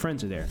there, your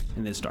friends are there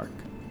and it's dark.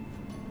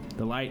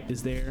 The light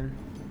is there,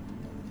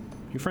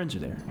 your friends are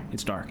there.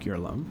 It's dark. You're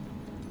alone.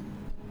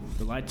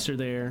 The lights are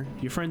there,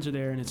 your friends are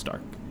there, and it's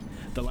dark.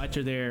 The lights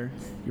are there,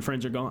 your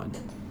friends are gone.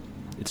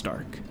 It's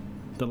dark.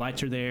 The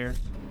lights are there,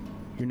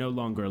 you're no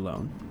longer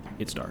alone.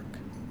 It's dark.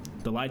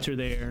 The lights are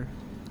there.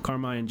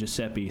 Carmine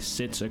Giuseppe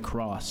sits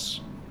across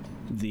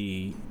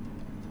the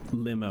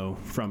limo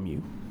from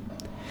you.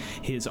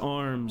 His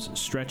arms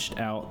stretched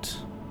out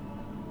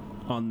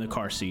on the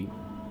car seat.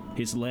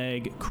 His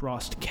leg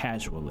crossed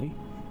casually.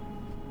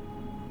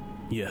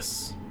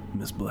 Yes,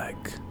 Miss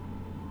Black.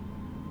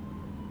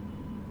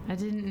 I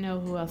didn't know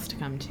who else to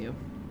come to.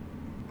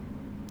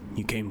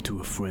 You came to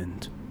a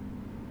friend.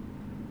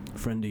 A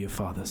friend of your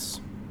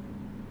father's.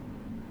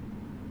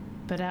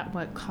 But at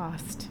what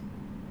cost?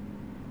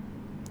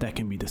 That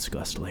can be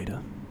discussed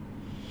later.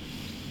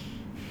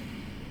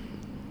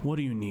 What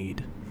do you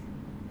need,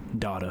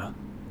 daughter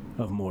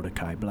of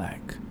Mordecai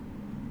Black?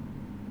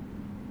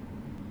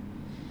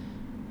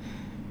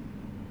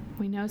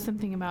 We know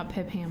something about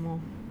Pip Hamill.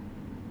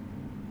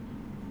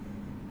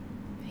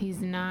 He's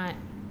not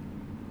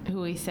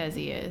who he says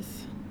he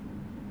is.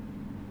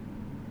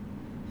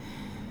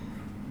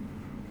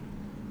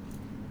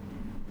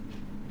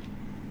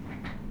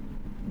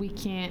 We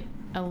can't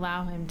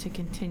allow him to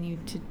continue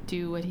to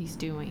do what he's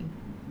doing.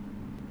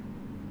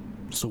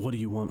 So what do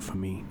you want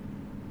from me,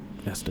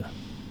 Esther?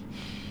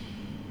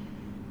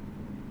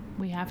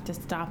 We have to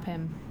stop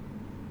him.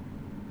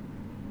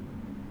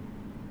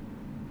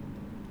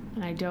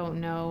 And I don't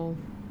know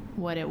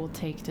what it will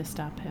take to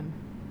stop him.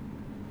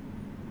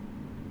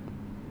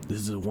 This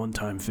is a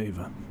one-time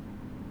favor.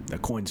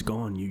 That coin's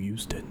gone, you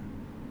used it.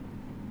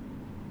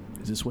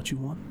 Is this what you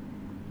want?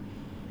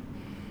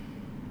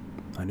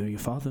 I know your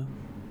father.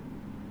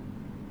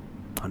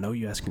 I know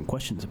you're asking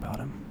questions about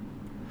him.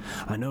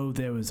 I know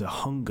there was a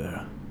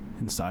hunger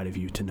inside of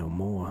you to know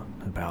more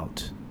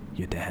about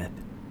your dad.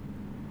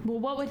 Well,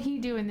 what would he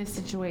do in this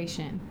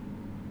situation?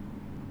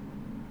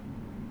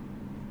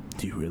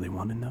 Do you really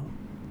want to know?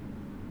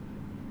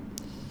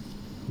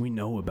 We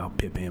know about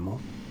Pip Hamill.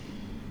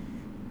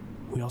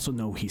 We also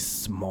know he's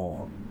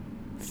small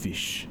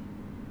fish.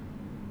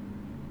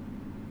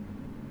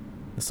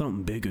 There's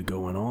something bigger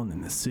going on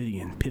in the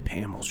city, and Pip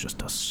Hamill's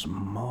just a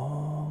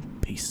small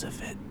piece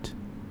of it.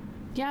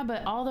 Yeah,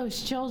 but all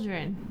those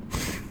children.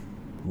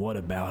 What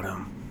about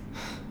him?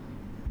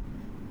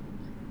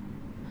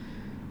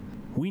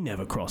 We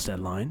never cross that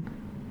line.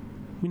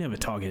 We never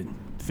target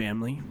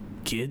family,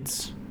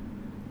 kids.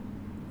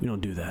 We don't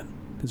do that.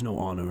 There's no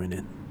honor in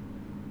it.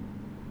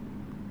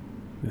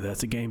 If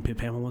that's a game Pip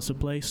Hamill wants to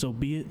play, so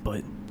be it,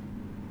 but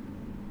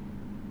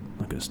I'm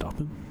not gonna stop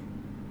him.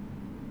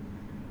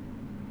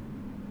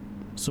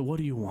 So what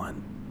do you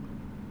want,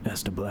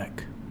 Esther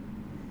Black?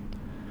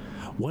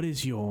 What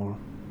is your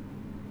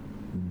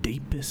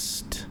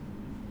deepest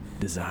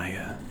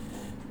desire?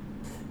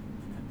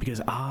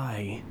 Because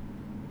I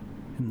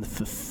am the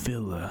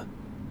fulfiller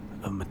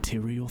of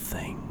material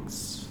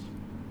things.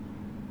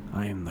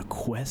 I am the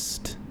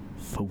quest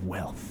for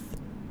wealth.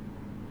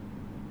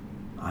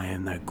 I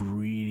am that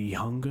greedy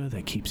hunger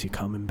that keeps you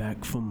coming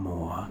back for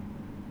more.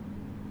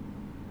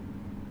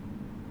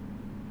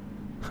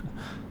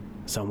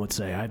 Some would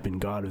say I've been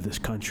god of this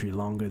country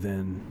longer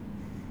than...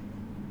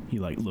 He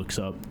looks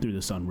up through the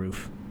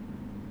sunroof.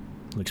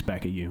 Looks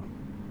back at you.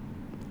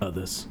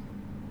 Others.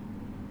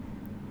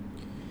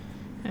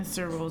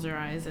 Esther rolls her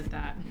eyes at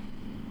that.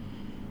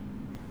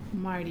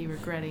 I'm already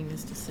regretting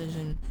this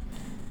decision.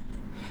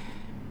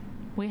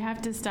 We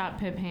have to stop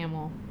Pip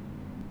Hamill.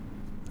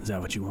 Is that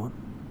what you want?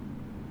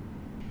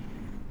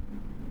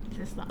 Is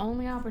this the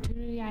only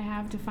opportunity I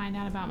have to find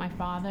out about my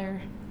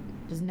father?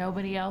 Does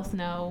nobody else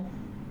know?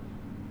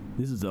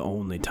 This is the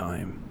only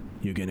time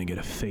you're gonna get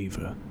a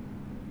favor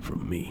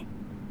from me.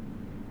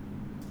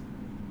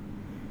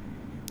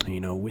 You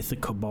know, with the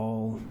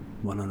Cabal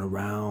running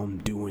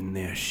around doing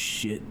their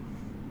shit,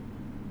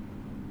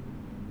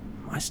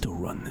 I still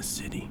run this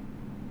city.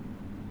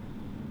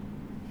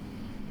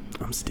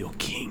 I'm still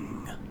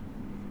king.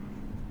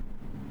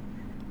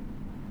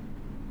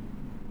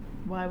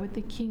 Why would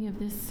the king of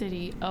this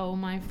city owe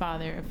my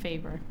father a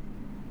favor?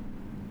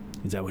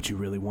 Is that what you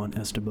really want,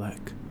 Esther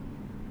Black?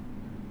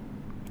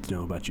 To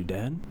know about your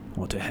dad?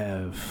 Or to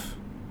have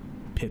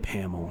Pip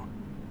Hamill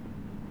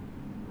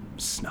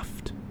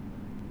snuffed?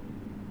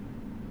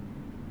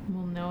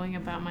 Will knowing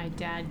about my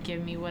dad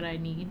give me what I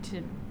need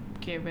to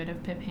get rid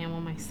of Pip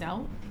Hamill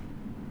myself?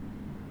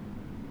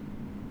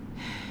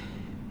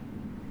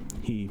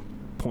 He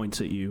points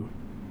at you.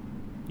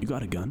 You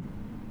got a gun?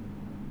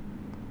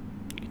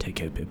 You take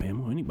care of Pip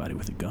Hamill. Anybody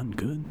with a gun,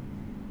 good.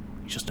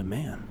 He's just a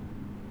man.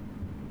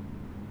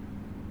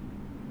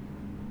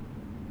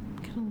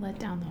 I'm gonna let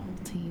down the whole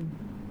team.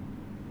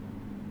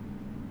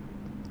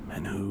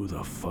 And who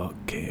the fuck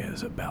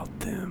cares about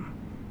them?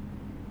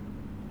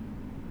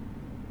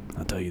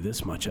 I'll tell you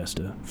this much,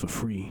 Esther, for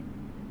free.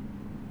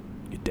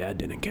 Your dad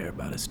didn't care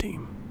about his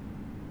team.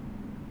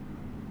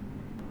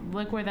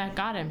 Look where that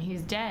got him.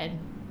 He's dead.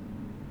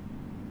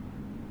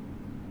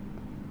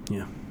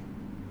 Yeah.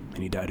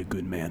 And he died a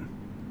good man.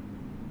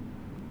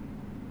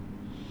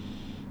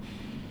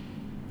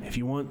 If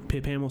you want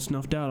Pip Hamill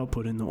snuffed out, I'll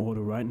put in the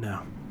order right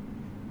now.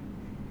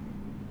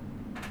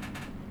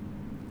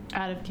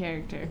 Out of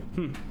character.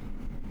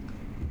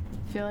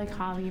 I feel like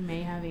Javi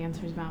may have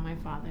answers about my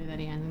father that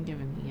he hasn't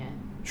given me yet.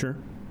 Sure.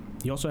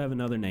 You also have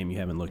another name you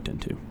haven't looked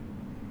into.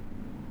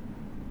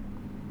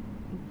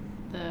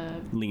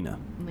 Lena.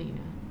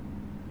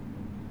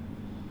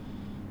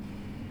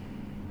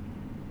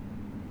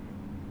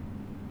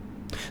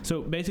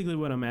 So basically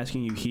what I'm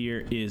asking you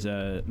here is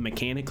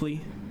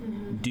mechanically,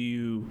 do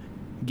you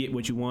get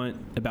what you want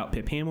about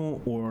Pip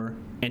Hamill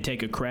and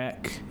take a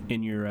crack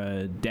in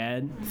your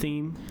dad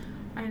theme?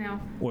 I know.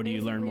 Or do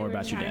you learn more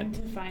about your dad?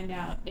 To find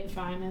out if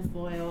I'm as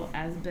loyal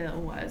as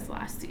Bill was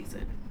last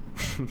season.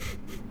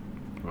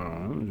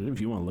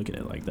 If you want to look at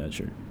it like that,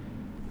 sure.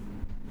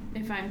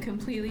 If I'm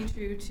completely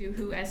true to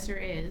who Esther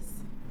is,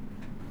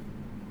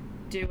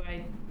 do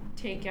I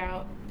take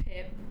out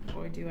Pip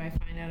or do I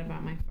find out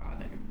about my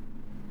father?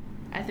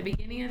 At the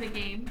beginning of the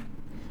game,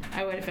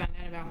 I would have found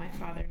out about my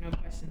father, no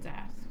questions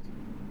asked.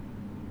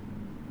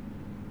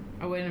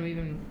 I wouldn't have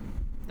even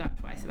thought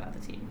twice about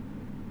the team.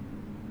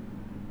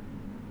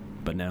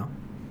 But now?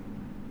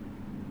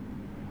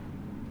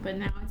 But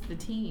now it's the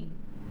team.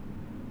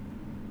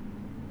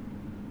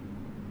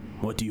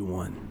 What do you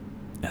want,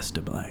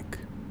 Esther Black?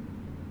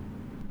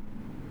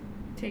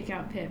 Take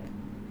out Pip.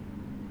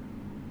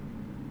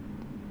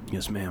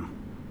 Yes, ma'am.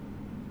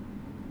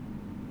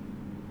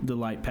 The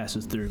light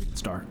passes through.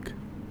 It's dark.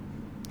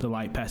 The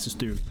light passes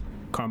through.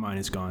 Carmine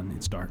is gone.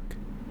 It's dark.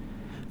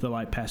 The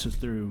light passes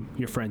through.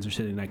 Your friends are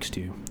sitting next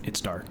to you.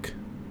 It's dark.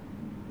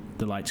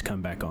 The lights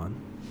come back on.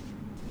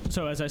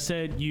 So as I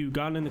said, you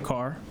got in the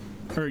car,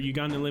 or you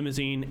got in the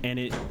limousine, and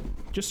it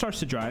just starts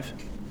to drive.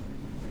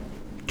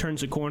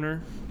 Turns the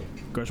corner,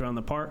 goes around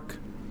the park,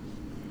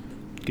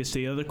 gets to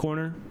the other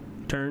corner,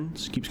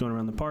 turns, keeps going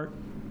around the park,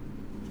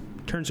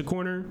 turns the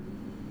corner,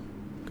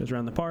 goes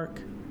around the park,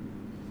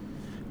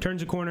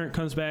 turns the corner,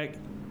 comes back,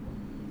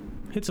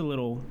 hits a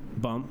little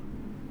bump,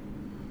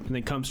 and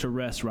then comes to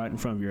rest right in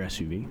front of your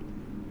SUV.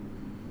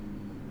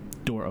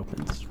 Door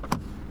opens.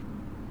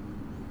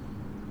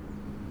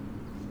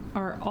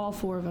 Are all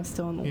four of us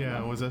still in the Yeah,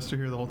 limo? was Esther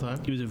here the whole time?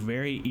 It was a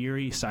very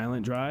eerie,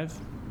 silent drive.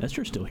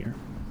 Esther's still here.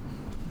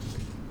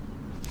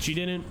 She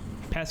didn't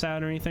pass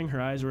out or anything.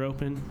 Her eyes were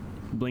open,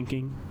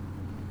 blinking.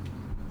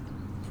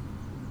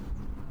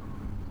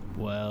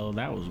 Well,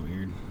 that was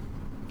weird.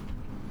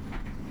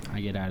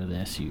 I get out of the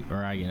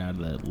I get out of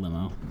the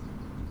limo.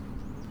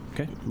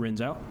 Okay,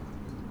 Rin's out.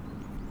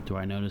 Do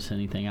I notice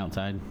anything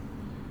outside?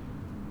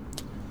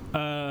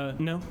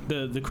 No,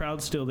 the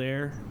crowd's still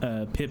there.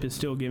 Pip is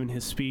still giving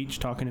his speech,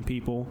 talking to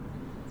people.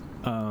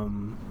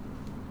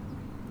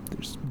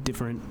 There's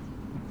different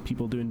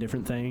people doing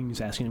different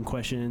things, asking him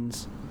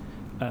questions.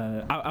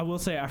 I will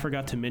say I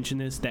forgot to mention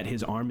this, that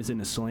his arm is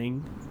in a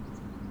sling,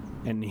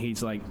 and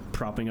he's like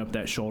propping up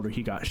that shoulder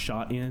he got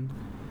shot in.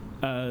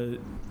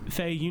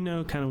 Faye, you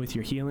know, kind of with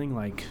your healing,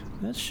 like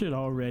that should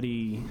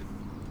already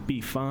be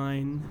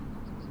fine,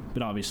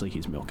 but obviously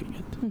he's milking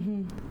it.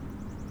 Mm-hmm.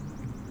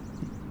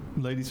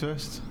 Ladies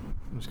first.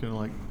 I'm just gonna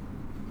like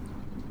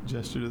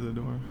gesture to the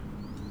door.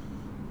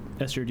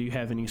 Esther, do you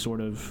have any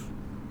sort of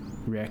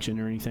reaction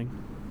or anything?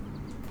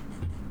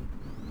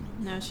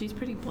 No, she's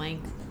pretty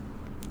blank.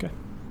 Okay.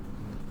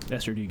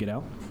 Esther, do you get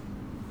out?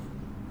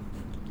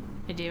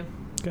 I do.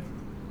 Okay.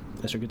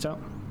 Esther gets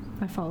out.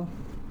 I follow.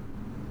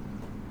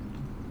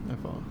 I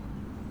follow.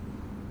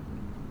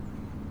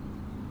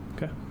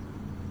 Okay.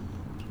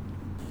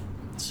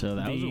 So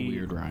that was a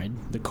weird ride.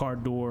 The car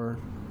door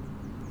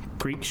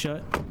creaks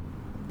shut,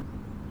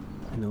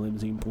 and the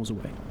limousine pulls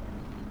away.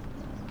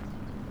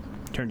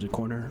 Turns a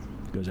corner,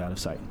 goes out of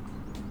sight.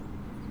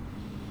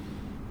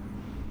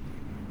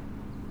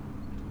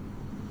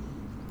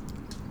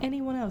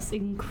 Anyone else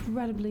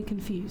incredibly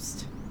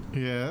confused?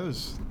 Yeah,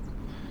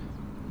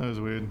 that was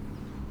weird.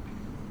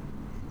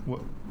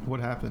 What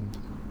happened?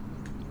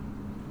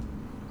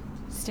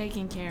 It's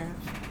taken care of.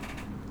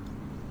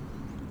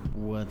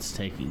 What's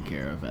taken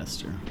care of,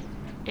 Esther?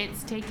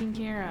 It's taken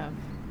care of.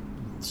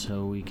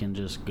 So we can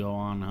just go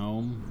on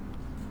home?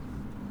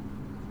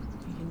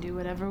 We can do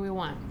whatever we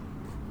want.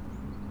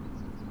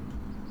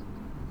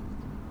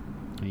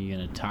 Are you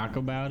going to talk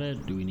about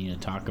it? Do we need to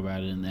talk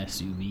about it in the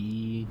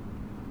SUV?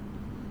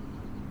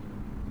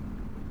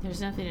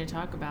 There's nothing to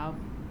talk about.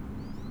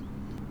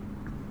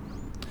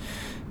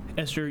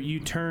 Esther, you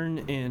turn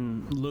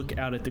and look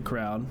out at the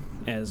crowd,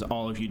 as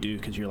all of you do,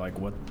 because you're like,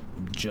 what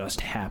just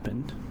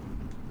happened?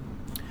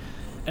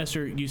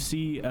 Esther, you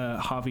see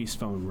Javi's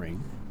phone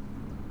ring.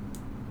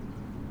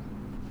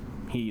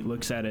 He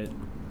looks at it,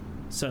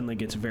 suddenly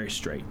gets very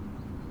straight.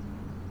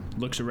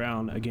 Looks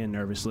around again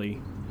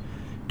nervously,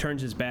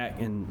 turns his back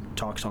and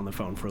talks on the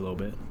phone for a little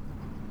bit.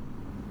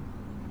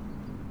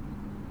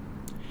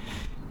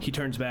 He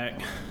turns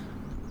back,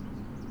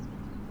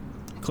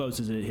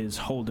 closes it, his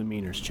whole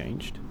demeanor's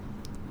changed.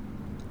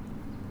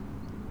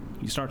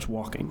 He starts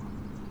walking.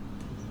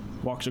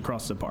 Walks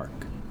across the park.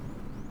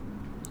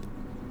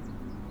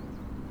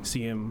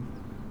 See him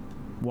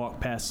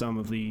walk past some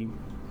of the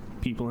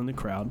people in the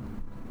crowd.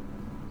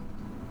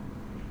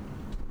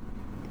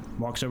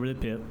 Walks over to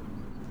Pip.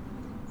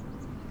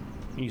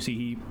 And you see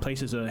he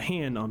places a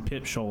hand on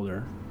Pip's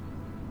shoulder.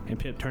 And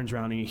Pip turns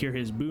around and you hear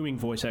his booming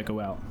voice echo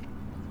out.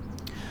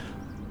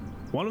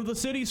 One of the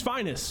city's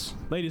finest,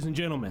 ladies and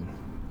gentlemen.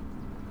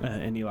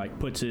 And he like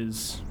puts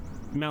his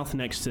mouth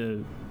next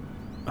to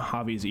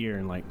Javi's ear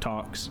and like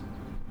talks.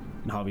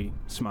 And Javi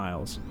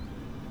smiles.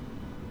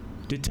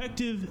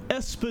 Detective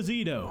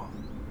Esposito.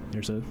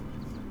 There's a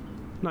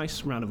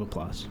nice round of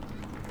applause.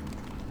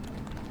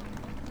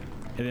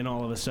 And then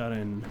all of a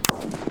sudden,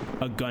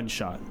 a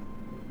gunshot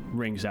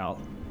rings out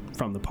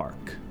from the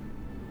park.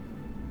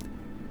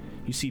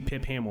 You see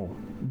Pip Hamill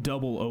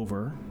double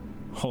over,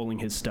 holding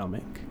his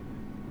stomach.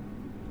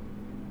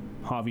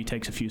 Javi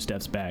takes a few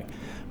steps back.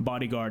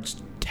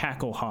 Bodyguards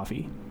tackle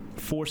Javi,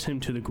 force him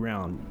to the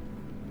ground,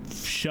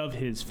 shove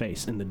his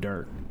face in the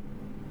dirt.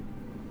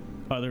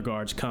 Other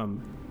guards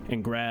come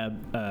and grab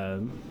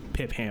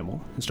Pip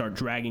Hamill and start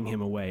dragging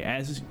him away.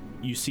 As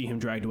you see him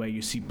dragged away,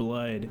 you see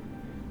blood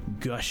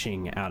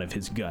gushing out of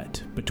his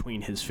gut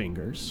between his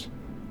fingers.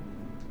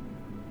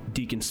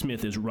 Deacon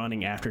Smith is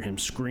running after him,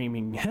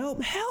 screaming,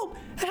 "Help, help,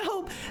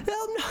 help,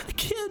 help, not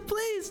again,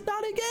 please,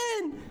 not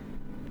again!"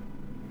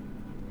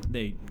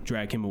 They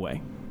drag him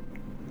away.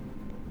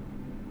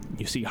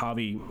 You see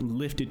Javi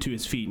lifted to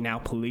his feet. Now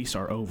police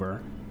are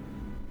over.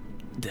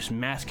 This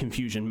mass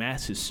confusion,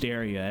 mass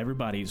hysteria.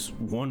 Everybody's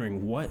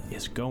wondering what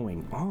is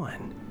going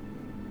on.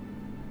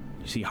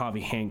 You see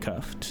Javi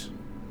handcuffed,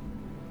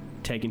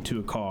 taken to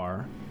a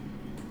car,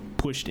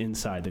 pushed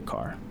inside the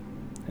car,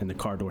 and the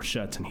car door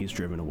shuts and he's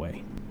driven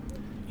away.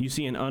 You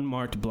see an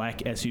unmarked black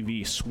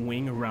SUV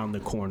swing around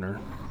the corner.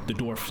 The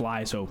door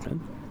flies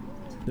open.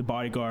 The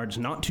bodyguards,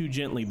 not too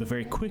gently but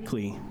very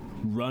quickly,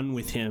 run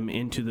with him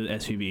into the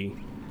SUV,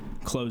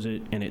 close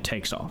it, and it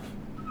takes off.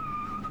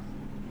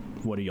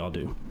 What do y'all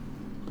do?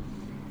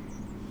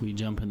 We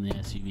jump in the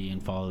SUV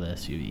and follow the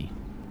SUV.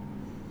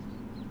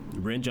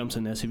 Ren jumps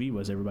in the SUV. What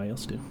does everybody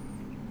else do?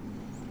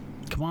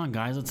 Come on,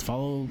 guys, let's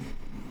follow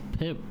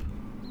Pip.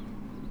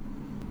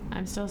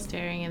 I'm still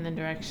staring in the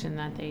direction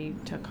that they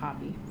took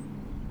Javi.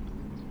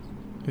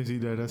 Is he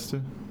dead,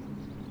 Esther?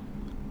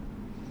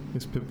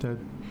 Is Pip dead?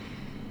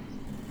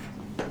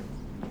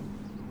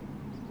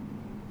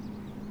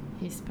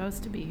 He's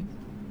supposed to be.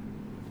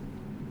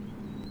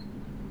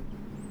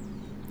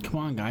 Come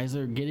on, guys,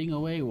 they're getting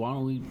away. Why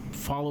don't we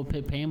follow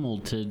Pip Hamill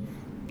to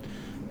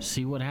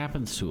see what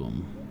happens to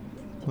him?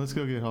 Let's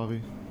go get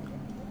Javi.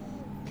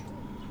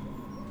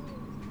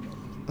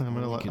 I'm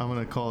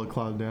gonna call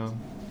Cloud down.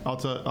 I'll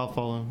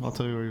follow him. I'll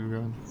tell you where you're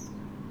going.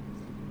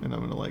 And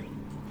I'm gonna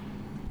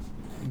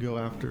go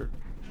after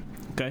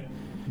Okay.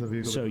 the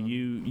vehicle. So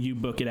you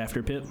book it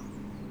after Pip?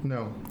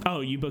 No.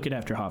 Oh, you book it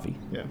after Javi.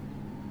 Yeah.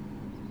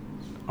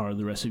 Are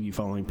the rest of you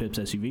following Pip's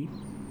SUV?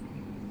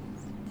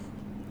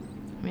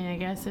 I mean, I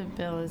guess if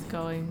Bill is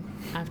going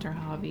after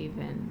Javi,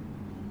 then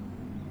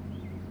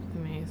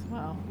we may as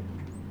well.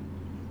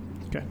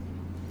 Okay.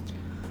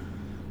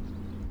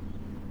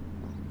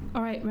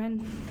 All right,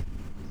 Ren,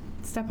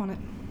 step on it.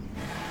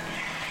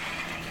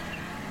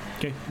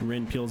 Okay,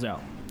 Ren peels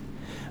out.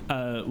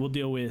 We'll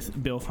deal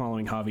with Bill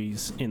following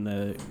Javi's in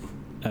the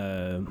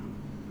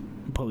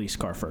police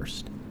car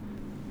first.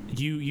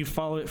 You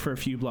follow it for a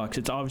few blocks.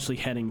 It's obviously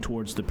heading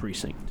towards the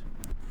precinct.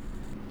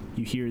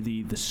 You hear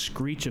the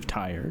screech of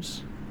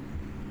tires,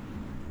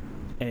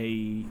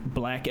 a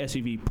black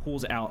SUV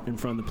pulls out in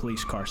front of the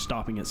police car,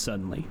 stopping it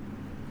suddenly.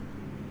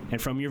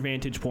 And from your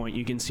vantage point,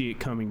 you can see it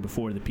coming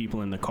before the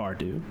people in the car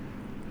do.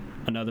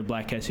 Another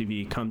black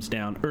SUV comes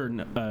down, or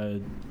a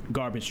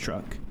garbage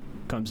truck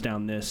comes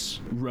down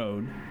this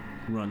road,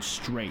 runs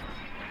straight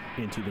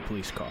into the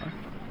police car,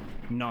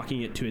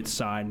 knocking it to its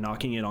side,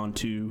 knocking it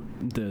onto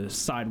the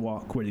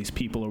sidewalk where these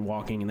people are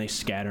walking, and they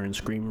scatter and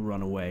scream and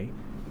run away.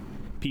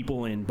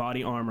 People in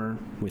body armor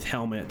with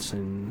helmets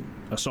and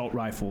assault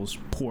rifles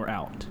pour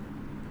out.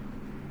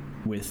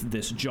 With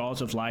this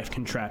Jaws of Life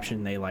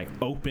contraption, they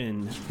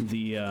open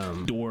the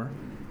door,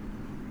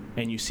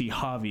 and you see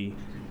Javi,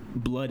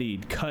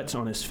 bloodied, cuts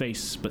on his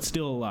face, but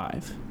still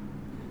alive,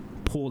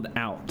 pulled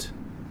out,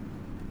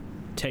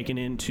 taken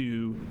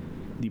into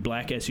the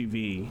black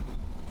SUV,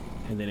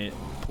 and then it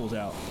pulls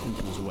out and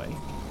pulls away.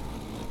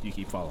 You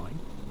keep following.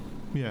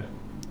 Yeah.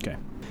 Okay.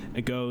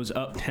 It goes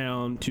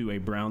uptown to a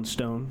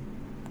brownstone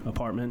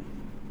apartment.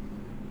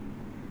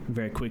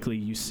 Very quickly,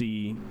 you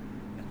see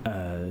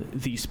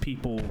these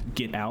people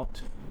get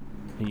out,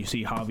 and you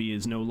see Javi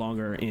is no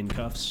longer in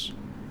cuffs.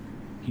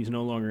 He's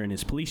no longer in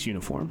his police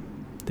uniform.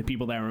 The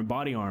people that are in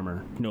body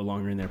armor no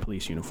longer in their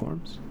police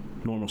uniforms.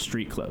 Normal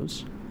street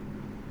clothes.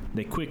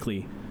 They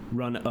quickly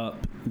run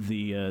up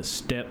the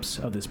steps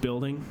of this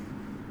building,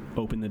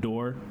 open the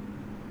door,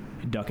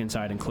 duck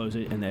inside and close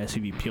it, and the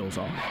SUV peels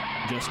off.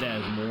 Just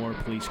as more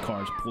police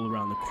cars pull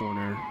around the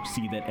corner,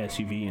 see that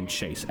SUV, and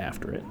chase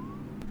after it.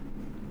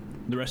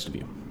 The rest of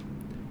you.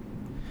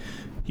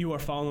 You are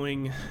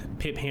following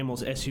Pip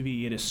Hamill's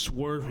SUV. It is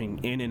swerving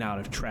in and out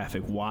of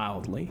traffic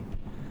wildly.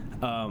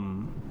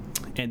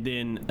 And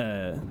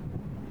then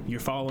you're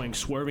following,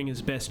 swerving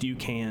as best you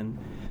can.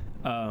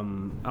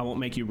 I won't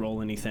make you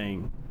roll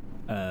anything,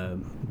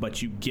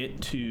 but you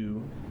get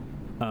to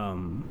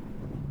kind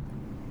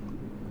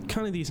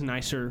of these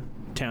nicer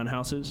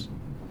townhouses,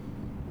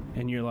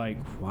 and you're like,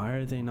 why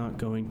are they not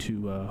going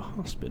to a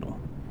hospital?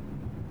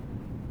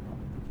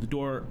 The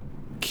door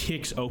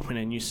kicks open,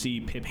 and you see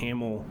Pip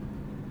Hamill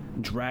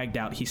dragged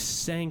out. He's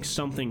saying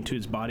something to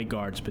his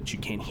bodyguards, but you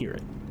can't hear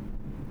it.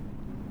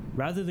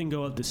 Rather than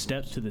go up the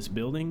steps to this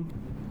building,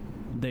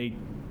 they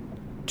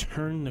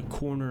turn the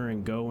corner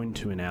and go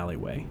into an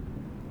alleyway.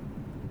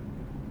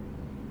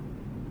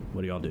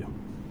 What do y'all do?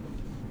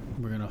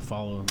 We're gonna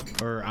follow,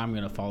 or I'm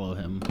gonna follow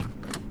him.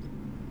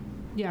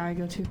 Yeah, I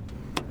go too.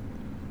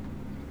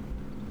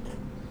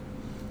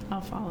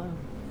 I'll follow.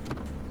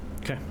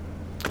 Okay.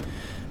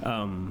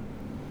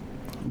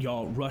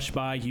 Y'all rush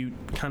by. You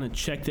kind of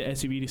check the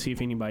SUV to see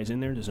if anybody's in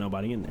there. There's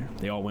nobody in there.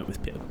 They all went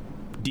with Pip.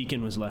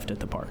 Deacon was left at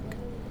the park.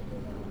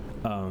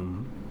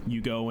 You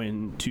go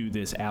into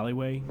this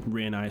alleyway.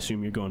 Rin, I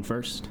assume you're going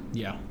first?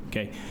 Yeah.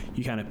 Okay.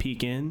 You kind of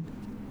peek in.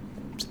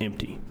 It's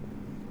empty.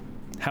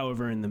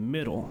 However, in the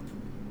middle,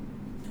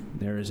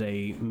 there is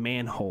a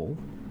manhole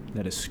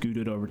that is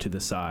scooted over to the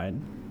side,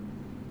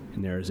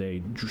 and there is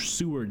a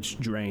sewage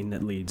drain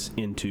that leads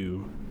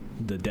into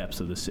the depths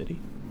of the city.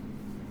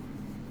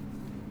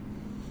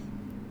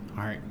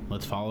 All right,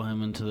 let's follow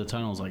him into the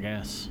tunnels, I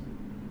guess.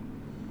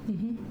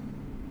 Mm-hmm.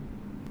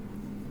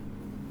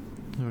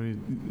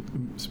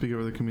 Speak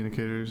over the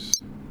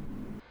communicators.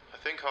 I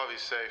think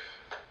Javi's safe.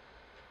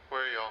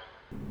 Where are y'all?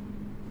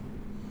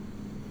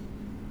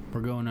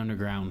 We're going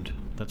underground.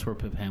 That's where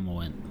Pip Hamill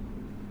went.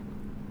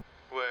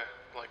 Where?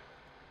 Like...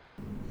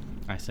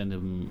 I send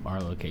him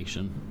our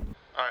location.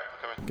 Alright,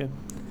 I'm coming. Okay.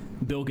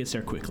 Bill gets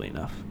there quickly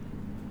enough.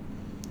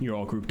 You're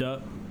all grouped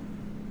up.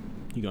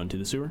 You go into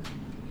the sewer.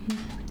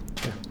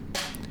 Okay.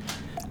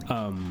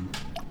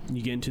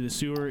 You get into the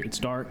sewer. It's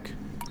dark.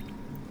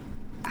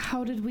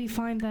 How did we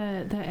find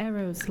the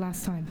arrows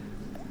last time?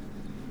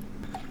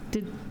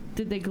 Did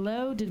they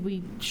glow? Did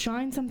we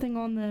shine something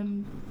on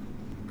them?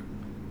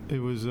 It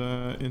was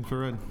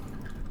infrared.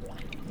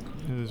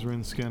 It was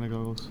Rin's scanner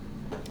goggles.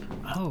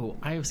 Oh,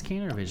 I have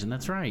scanner vision.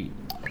 That's right.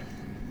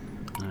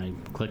 I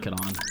click it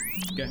on.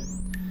 Okay.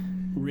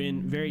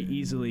 Rin, very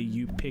easily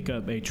you pick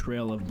up a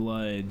trail of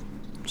blood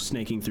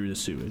snaking through the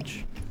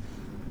sewage.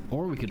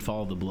 Or we could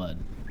follow the blood.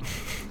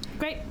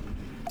 Great.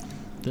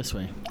 This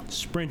way.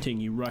 Sprinting,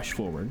 you rush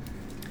forward.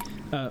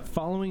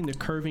 Following the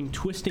curving,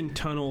 twisting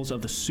tunnels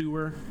of the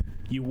sewer,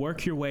 you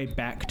work your way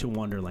back to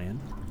Wonderland.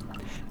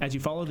 As you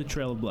follow the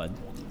trail of blood,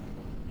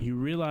 you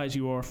realize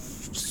you are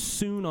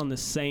soon on the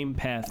same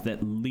path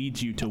that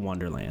leads you to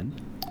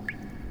Wonderland.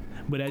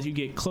 But as you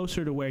get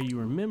closer to where you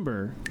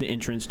remember the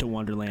entrance to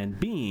Wonderland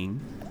being,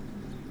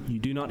 you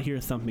do not hear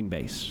a thumping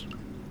bass.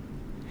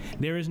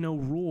 There is no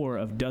roar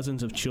of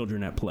dozens of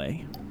children at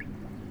play.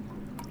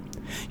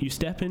 You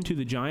step into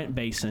the giant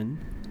basin,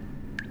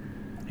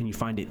 and you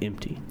find it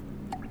empty.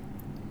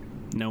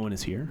 No one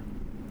is here.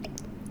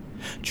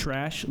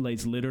 Trash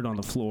lays littered on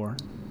the floor.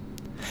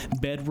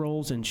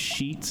 Bedrolls and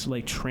sheets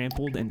lay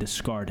trampled and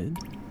discarded.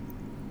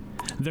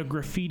 The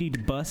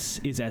graffitied bus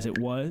is as it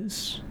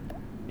was,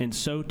 and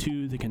so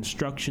too the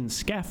construction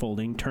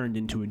scaffolding turned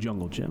into a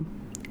jungle gym.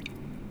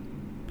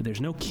 But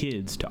there's no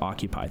kids to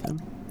occupy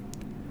them.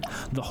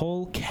 The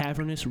whole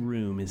cavernous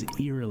room is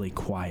eerily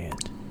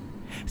quiet,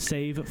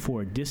 save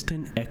for a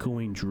distant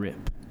echoing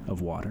drip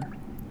of water.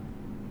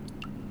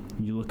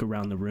 You look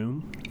around the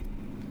room.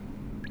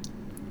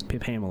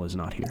 Pip Hamill is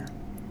not here.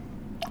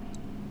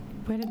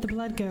 Where did the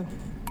blood go?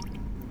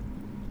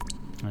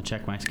 I'll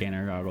check my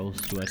scanner goggles.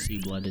 Do I see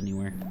blood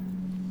anywhere?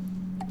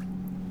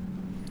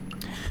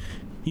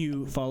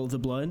 You follow the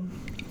blood.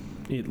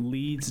 It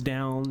leads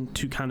down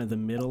to kind of the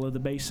middle of the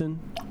basin.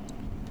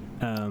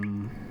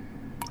 And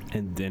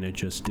then it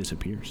just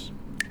disappears.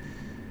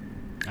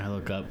 I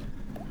look up.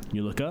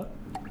 You look up.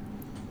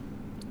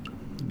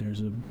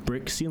 There's a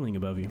brick ceiling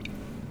above you.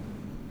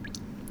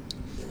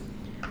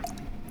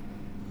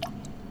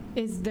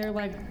 Is there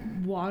like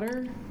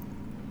water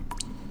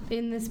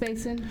in this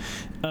basin?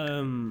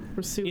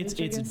 Or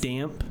sewage, I It's guess?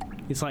 damp.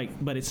 It's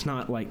like, but it's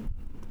not like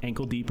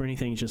ankle deep or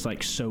anything. It's just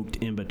like soaked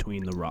in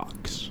between the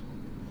rocks.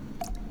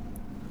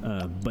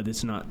 But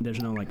it's not.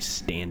 There's no like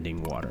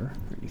standing water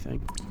or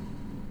anything.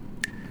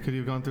 Could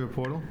you have gone through a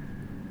portal?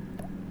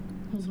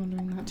 I was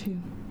wondering that too.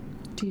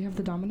 Do you have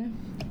the domino?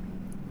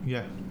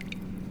 Yeah.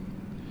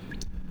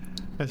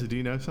 Essa, do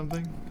you know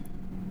something?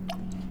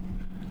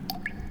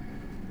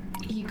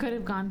 He could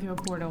have gone through a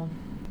portal.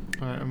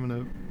 All right, I'm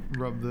gonna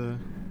rub the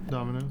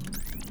domino.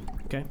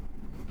 Okay.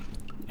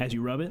 As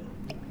you rub it,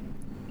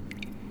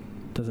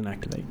 doesn't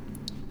activate.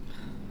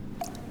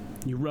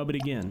 You rub it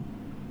again.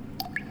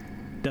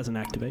 Doesn't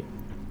activate.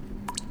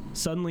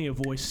 Suddenly a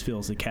voice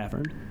fills the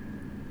cavern.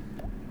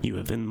 You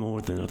have been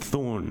more than a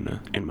thorn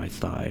in my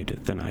side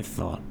than I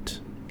thought.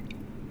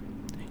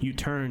 You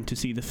turn to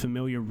see the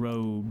familiar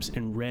robes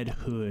and red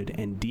hood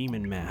and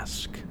demon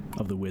mask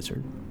of the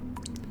wizard.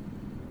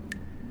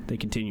 They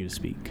continue to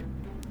speak.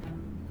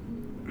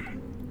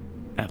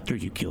 After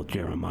you killed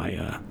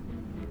Jeremiah,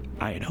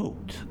 I had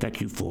hoped that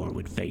you four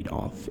would fade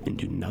off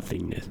into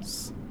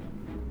nothingness.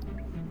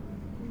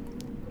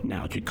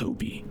 Now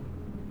Jacoby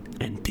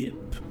and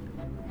Pip,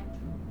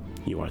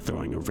 you are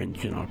throwing a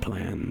wrench in our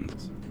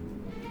plans,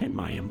 and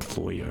my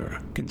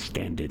employer can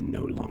stand it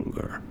no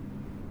longer.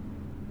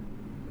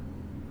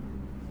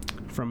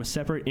 From a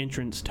separate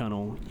entrance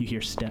tunnel, you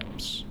hear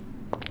steps,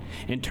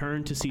 and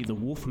turn to see the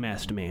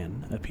wolf-masked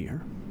man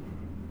appear.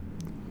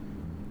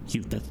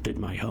 You've tested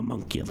my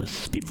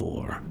homunculus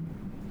before,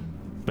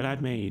 but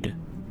I've made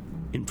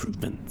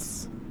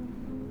improvements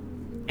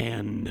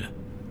and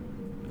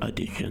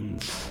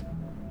additions.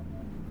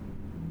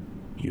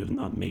 You have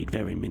not made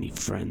very many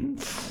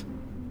friends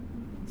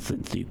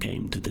since you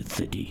came to the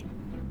city.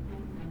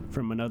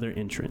 From another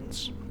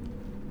entrance,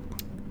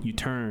 you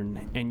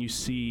turn and you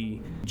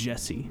see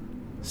Jessie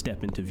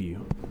step into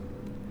view.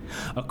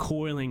 A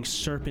coiling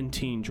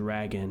serpentine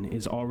dragon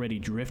is already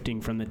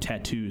drifting from the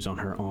tattoos on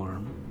her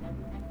arm.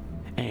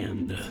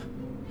 And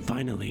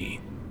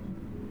finally,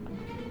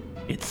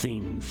 it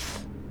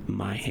seems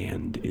my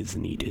hand is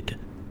needed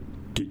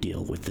to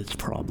deal with this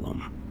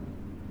problem.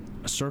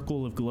 A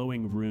circle of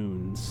glowing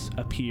runes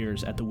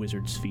appears at the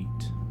wizard's feet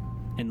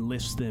and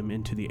lifts them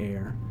into the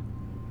air.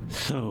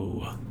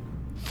 So,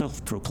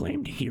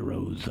 self-proclaimed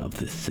heroes of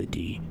this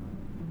city,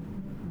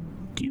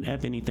 do you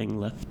have anything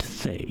left to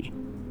say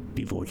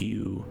before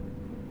you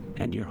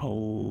and your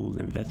whole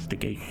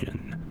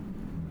investigation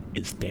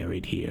is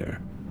buried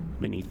here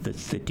beneath the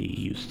city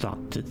you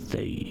sought to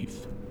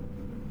save?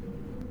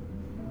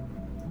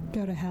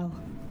 Go to hell.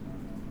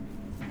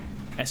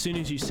 As soon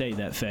as you say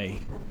that, Faye,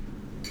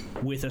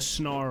 with a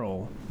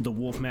snarl, the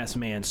wolf-masked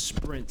man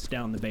sprints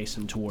down the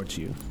basin towards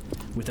you.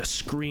 With a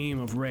scream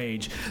of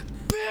rage,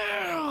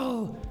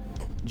 Bill!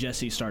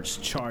 Jessie starts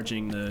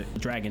charging the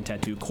dragon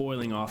tattoo,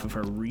 coiling off of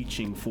her,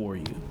 reaching for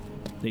you.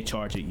 They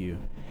charge at you,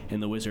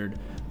 and the wizard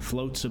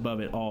floats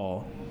above it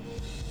all,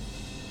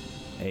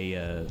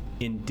 a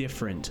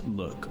indifferent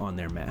look on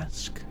their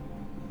mask.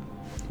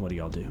 What do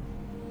y'all do?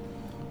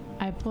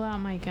 I pull out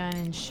my gun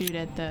and shoot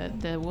at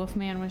the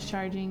wolfman was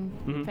charging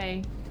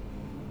Faye.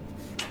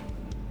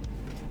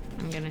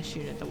 I'm gonna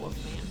shoot at the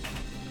wolfman.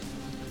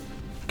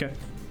 Okay.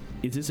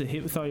 Is this a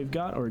hit with all you've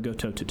got, or go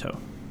toe-to-toe?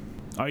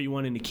 Are you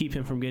wanting to keep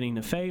him from getting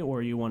to Faye, or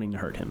are you wanting to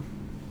hurt him?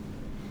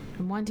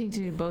 I'm wanting to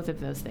do both of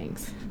those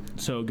things.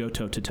 So go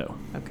toe-to-toe.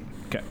 Okay.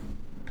 Okay.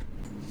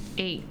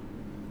 8.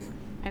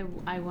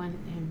 I want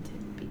him to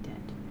be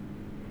dead.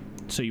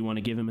 So you want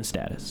to give him a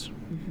status.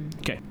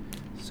 Okay.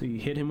 So you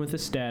hit him with a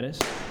status.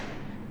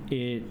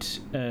 It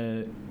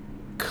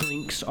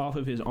clinks off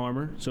of his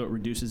armor, so it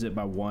reduces it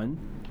by 1.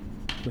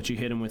 But you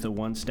hit him with a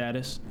 1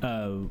 status.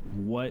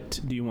 What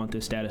do you want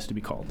this status to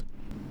be called?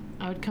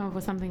 I would come up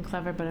with something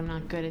clever, but I'm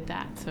not good at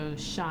that, so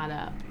shot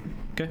up.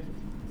 Okay.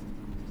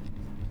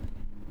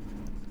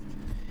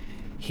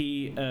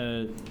 He,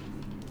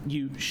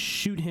 you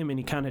shoot him and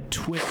he kind of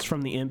twists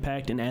from the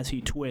impact, and as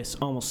he twists,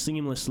 almost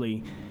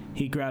seamlessly,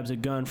 he grabs a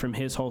gun from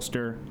his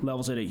holster,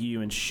 levels it at you,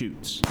 and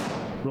shoots.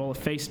 Roll a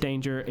face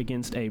danger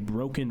against a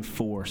broken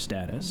 4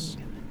 status.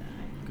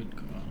 Good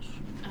gosh.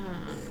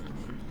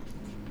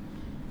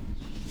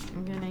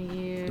 I'm gonna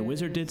use... The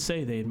wizard did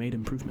say they had made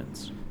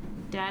improvements.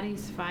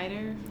 Daddy's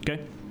Fighter. Okay.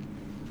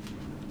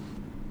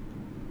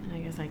 I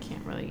guess I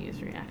can't really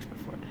use react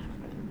before it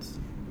happens.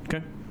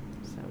 Okay.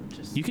 So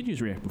Just You could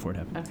use react before it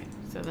happens. okay.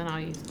 So then I'll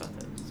use both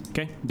of those.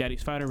 Okay,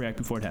 Daddy's fighter, react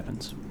before it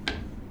happens.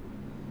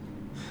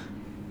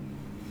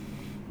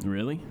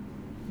 Really?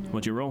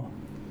 What'd you roll?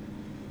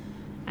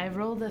 I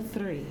rolled a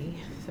 3,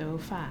 so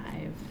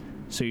 5.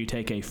 So you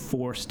take a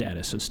 4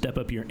 status. So step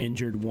up your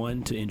injured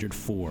 1 to injured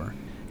 4.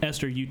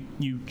 Esther, you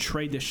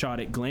trade the shot.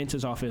 It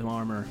glances off his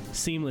armor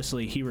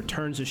seamlessly. He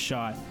returns his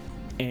shot,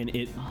 and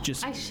it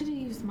just... I should have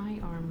used my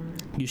armor.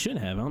 You should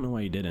have. I don't know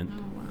why you didn't.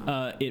 Oh,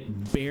 wow.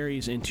 It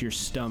buries into your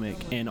stomach,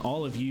 and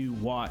all of you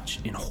watch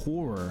in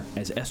horror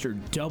as Esther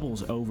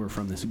doubles over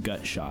from this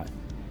gut shot.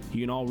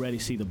 You can already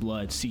see the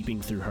blood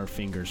seeping through her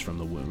fingers from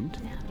the wound.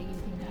 Now, do you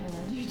think I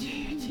love you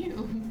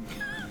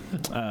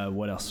too?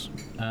 What else?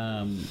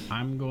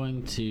 I'm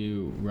going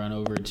to run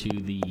over to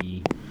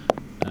the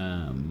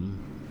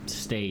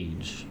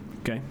stage.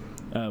 Okay.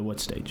 What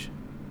stage?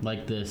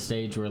 Like the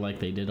stage where like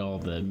they did all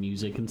the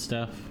music and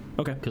stuff.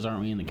 Okay. Because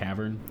aren't we in the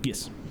cavern?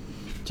 Yes.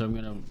 So I'm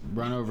gonna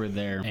run over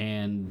there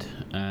and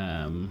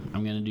I'm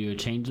gonna do a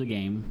change the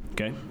game.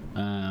 Okay.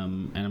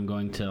 And I'm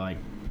going to like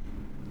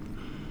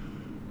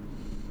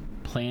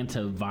plant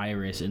a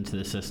virus into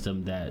the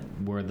system that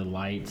where the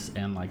lights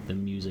and like the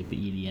music, the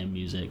EDM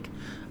music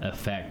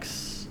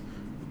affects.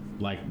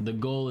 Like the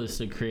goal is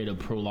to create a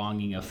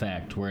prolonging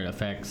effect where it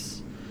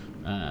affects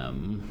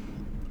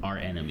our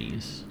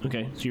enemies.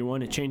 Okay. So you're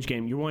wanting to change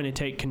game. You're wanting to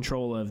take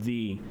control of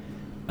the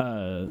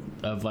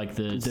Of like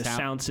the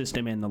sound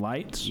system and the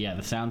lights. Yeah,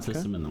 the sound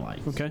system and the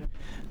lights. Okay.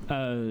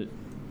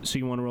 So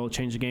you want to roll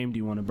change the game? Do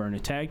you want to burn a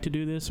tag to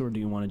do this, or do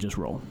you want to just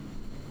roll?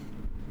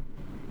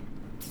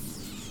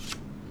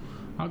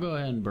 I'll go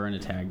ahead and burn a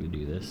tag to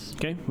do this.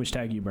 Okay. Which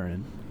tag are you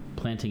burning?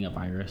 Planting a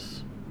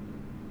virus.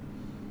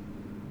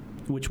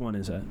 Which one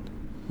is that?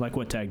 Like,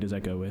 what tag does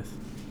that go with?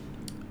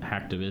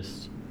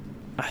 Hacktivist.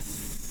 I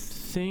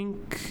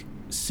think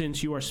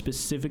since you are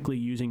specifically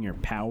using your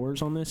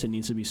powers on this, it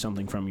needs to be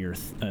something from your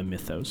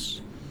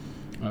mythos.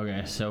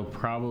 Okay, so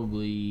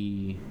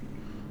probably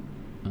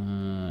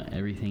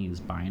everything is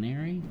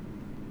binary.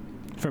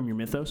 From your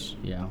mythos?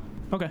 Yeah.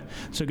 Okay.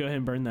 So go ahead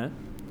and burn that.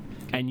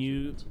 And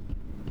you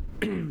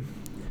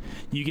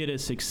you get a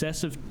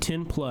success of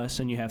 10 plus,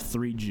 and you have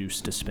 3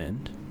 juice to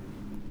spend.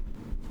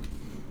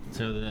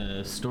 So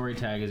the story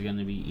tag is going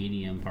to be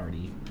EDM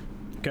party.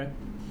 Okay.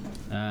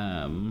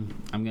 I'm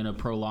going to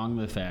prolong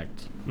the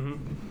effect.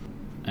 Mm-hmm.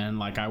 And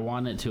like I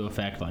want it to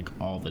affect like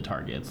all the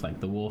targets, like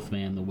the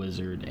Wolfman, the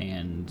Wizard,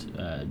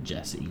 and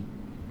Jesse.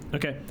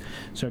 Okay.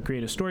 So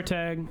create a store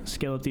tag,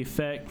 scale up the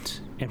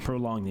effect, and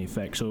prolong the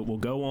effect. So it will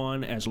go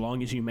on as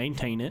long as you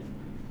maintain it,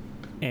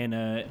 and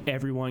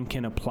everyone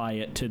can apply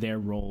it to their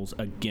rolls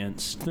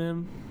against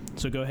them.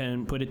 So go ahead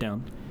and put it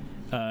down.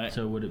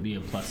 So would it be a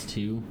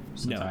 +2?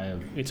 Since No, I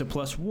have... it's a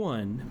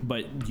 +1,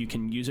 but you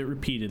can use it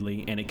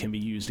repeatedly, and it can be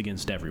used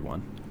against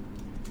everyone.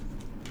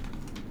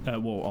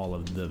 Well, all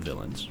of the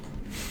villains.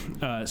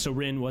 So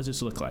Rin, what does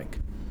this look like?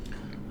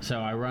 So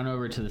I run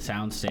over to the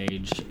sound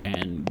stage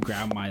and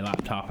grab my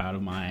laptop out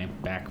of my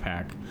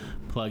backpack,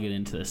 plug it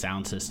into the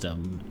sound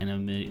system, and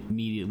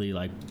immediately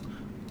like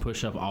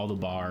push up all the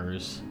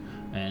bars,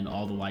 and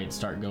all the lights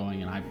start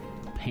going, and I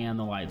pan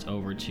the lights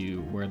over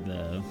to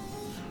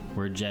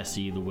where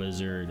Jesse, the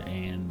Wizard,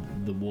 and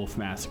the Wolf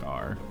Mask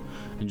are,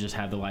 and just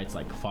have the lights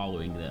like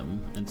following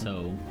them, and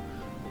so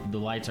the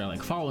lights are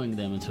like following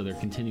them, and so they're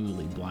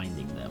continually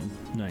blinding them.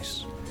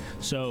 Nice.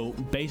 So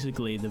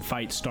basically, the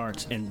fight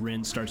starts, and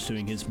Rin starts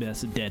doing his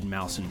best dead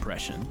mouse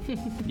impression.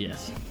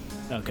 Yes.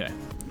 Okay.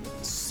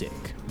 Sick.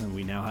 And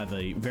we now have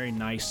a very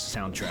nice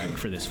soundtrack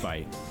for this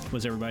fight.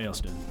 What's everybody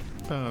else doing?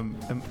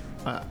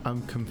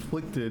 I'm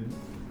conflicted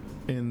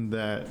in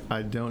that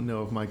I don't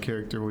know if my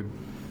character would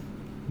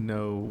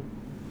know.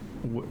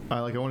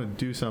 I want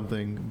to do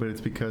something, but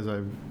it's because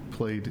I've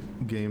played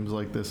games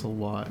like this a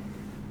lot.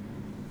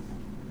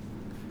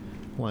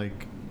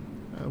 Like,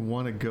 I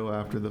want to go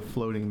after the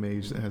floating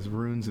mage that has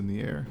runes in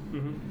the air,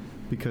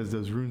 because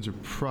those runes are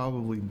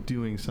probably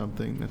doing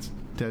something that's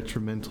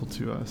detrimental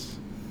to us.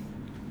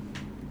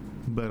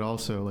 But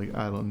also, like,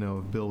 I don't know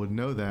if Bill would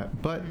know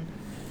that. But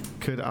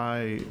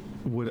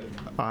would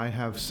I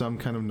have some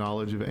kind of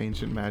knowledge of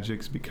ancient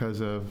magics because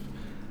of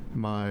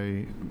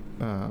my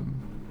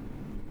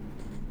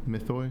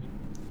mythoi?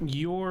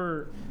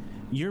 Your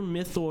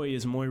mythoi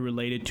is more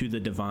related to the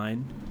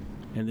divine,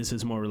 and this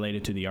is more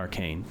related to the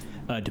arcane.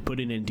 To put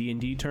it in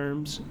D&D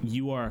terms,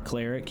 you are a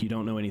cleric. You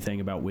don't know anything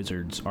about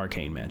wizards'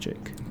 arcane magic.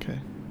 Okay.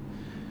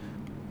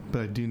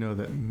 But I do know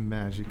that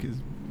magic is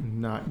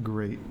not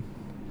great.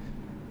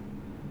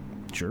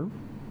 Sure.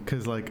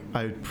 Because, like,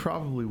 I'd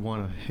probably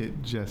want to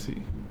hit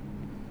Jesse.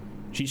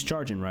 She's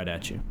charging right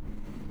at you.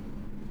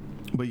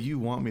 But you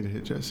want me to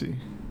hit Jesse.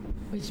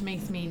 Which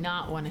makes me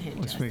not want to hit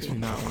Jesse. Which makes me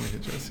not want to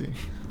hit Jesse.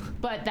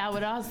 But that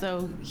would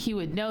also, he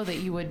would know that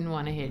you wouldn't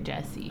want to hit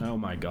Jesse. Oh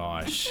my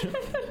gosh.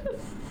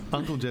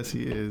 Uncle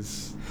Jesse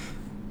is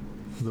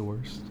the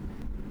worst.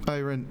 All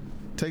right, Ren,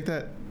 take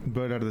that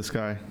bird out of the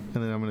sky,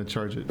 and then I'm going to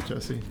charge it,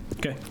 Jesse.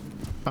 Okay.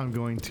 I'm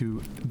going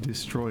to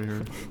destroy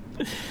her.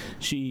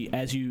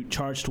 As you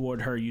charge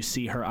toward her, you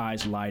see her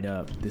eyes light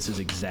up. This is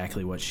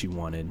exactly what she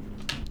wanted.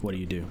 What do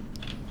you do?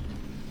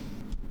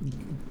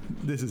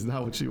 This is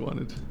not what she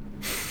wanted.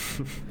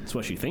 It's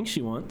what she thinks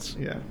she wants.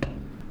 Yeah.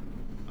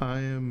 I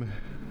am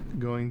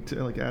going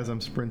to, like, as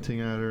I'm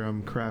sprinting at her,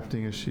 I'm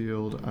crafting a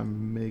shield.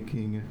 I'm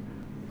making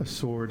a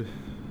sword.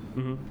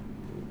 Mm-hmm.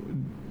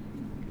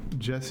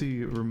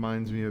 Jesse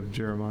reminds me of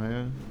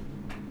Jeremiah,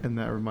 and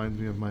that reminds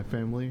me of my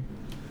family.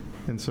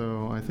 And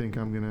so I think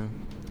I'm going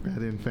to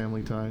add in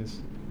family ties.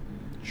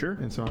 Sure.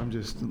 And so I'm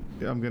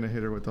going to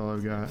hit her with all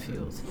I've got.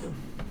 Feels.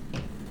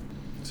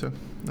 So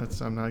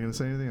I'm not going to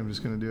say anything. I'm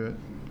just going to do it.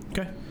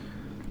 Okay.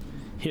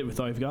 Hit with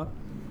all you've got.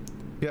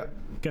 Yeah.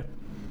 Okay.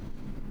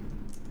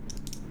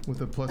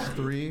 With a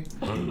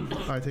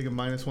 +3, I take a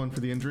 -1 for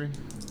the injury.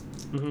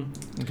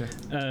 Mm-hmm.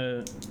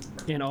 Okay.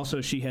 And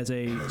also she has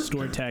a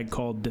story tag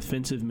called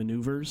Defensive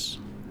Maneuvers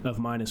of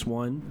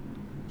 -1.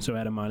 So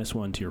add a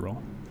 -1 to your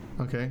roll.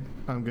 Okay.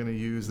 I'm going to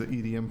use the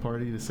EDM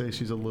party to say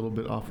she's a little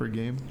bit off her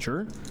game.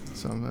 Sure.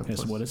 So I'm at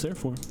That's what it's there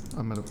for.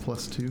 I'm at a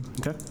 +2.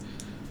 Okay.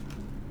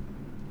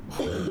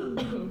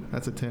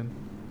 That's a 10.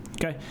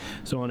 Okay.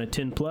 So on a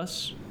 10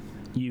 plus,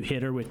 you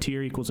hit her with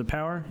tier equals a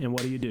power, and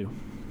what do you do?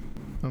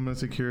 I'm going to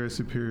secure a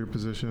superior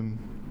position.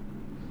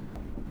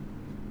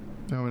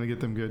 I'm going to get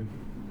them good.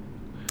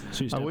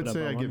 So you I step would it up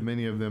say by I one? get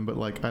many of them, but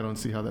like I don't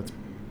see how that's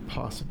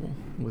possible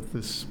with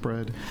this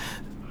spread.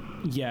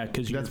 Yeah,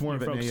 because you're, That's more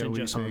you're of an focusing AoE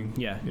just thing.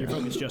 on you're Yeah.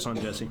 focused just on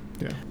Jesse.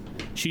 Yeah.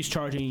 She's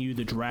charging you,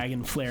 the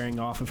dragon flaring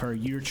off of her.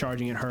 You're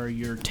charging at her,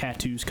 your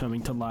tattoos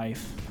coming to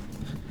life.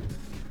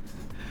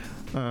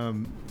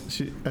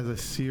 She, as I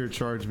see her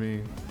charge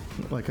me,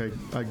 like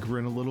I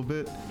grin a little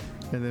bit,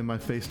 and then my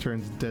face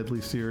turns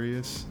deadly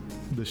serious.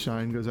 The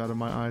shine goes out of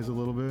my eyes a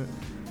little bit,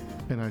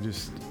 and I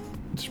just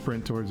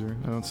sprint towards her.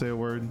 I don't say a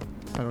word.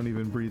 I don't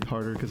even breathe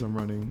harder because I'm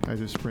running. I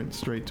just sprint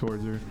straight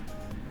towards her,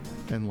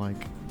 and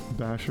like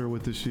bash her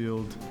with the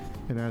shield.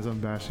 And as I'm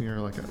bashing her,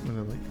 like I'm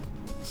gonna like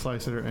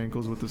slice at her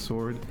ankles with the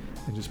sword,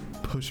 and just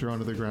push her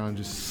onto the ground,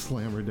 just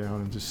slam her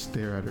down, and just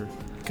stare at her.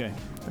 Okay.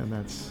 And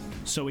that's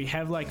So we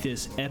have like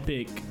this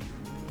epic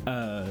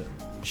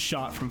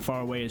shot from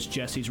far away as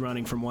Jesse's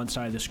running from one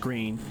side of the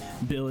screen.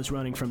 Bill is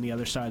running from the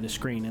other side of the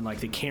screen, and like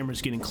the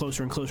camera's getting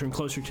closer and closer and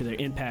closer to their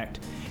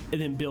impact.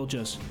 And then Bill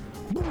just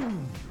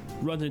boom,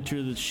 runs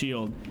into the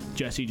shield.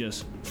 Jesse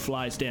just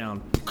flies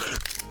down.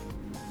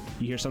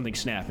 You hear something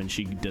snap, and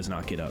she does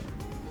not get up.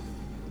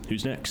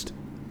 Who's next?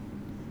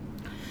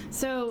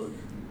 So,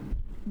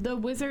 the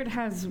wizard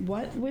has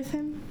what with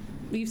him?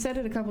 You've said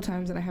it a couple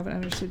times and I haven't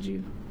understood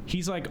you.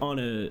 He's like on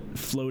a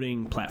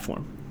floating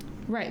platform.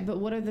 Right, but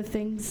what are the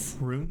things?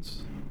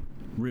 runes.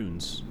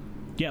 Runes.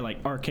 Yeah, like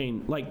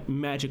arcane, like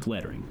magic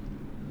lettering.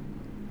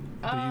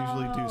 They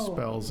usually do Oh.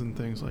 spells and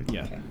things like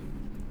Yeah. Okay.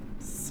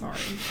 Sorry.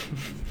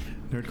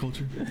 nerd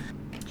culture.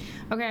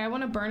 Okay, I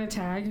want to burn a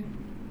tag.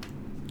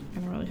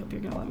 And I really hope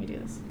you're gonna let me do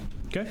this.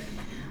 Okay.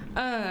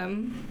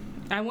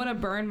 I want to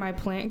burn my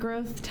plant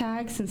growth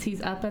tag since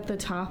he's up at the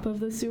top of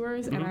the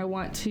sewers, and I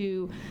want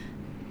to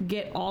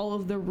get all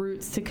of the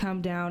roots to come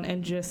down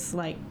and just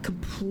like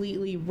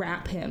completely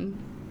wrap him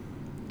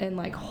and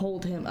like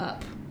hold him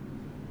up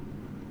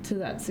to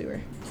that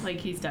sewer. Like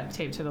he's duct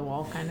taped to the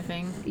wall kind of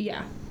thing.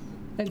 Yeah,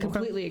 and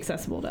completely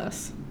accessible to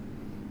us.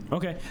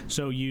 Okay.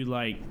 So you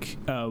like,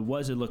 what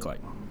does it look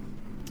like?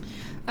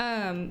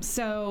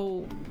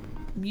 So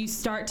you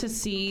start to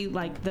see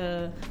like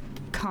the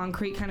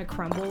concrete kind of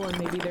crumble, and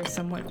maybe there's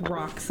some like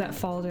rocks that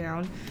fall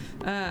down,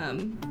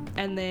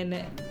 and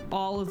then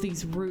all of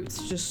these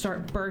roots just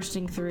start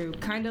bursting through,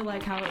 kind of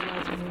like how it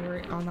was when we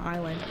were on the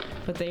island,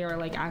 but they are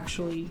like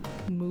actually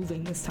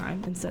moving this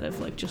time instead of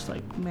like just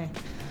like meh.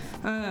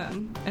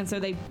 And so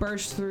they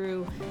burst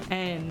through,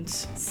 and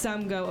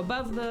some go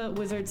above the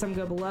wizard, some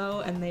go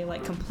below, and they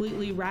like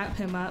completely wrap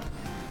him up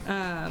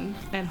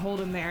and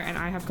hold him there, and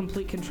I have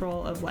complete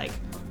control of like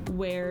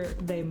where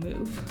they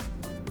move.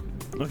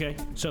 Okay,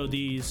 so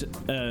these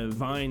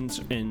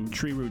vines and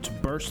tree roots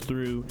burst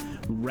through,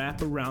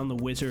 wrap around the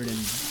wizard, and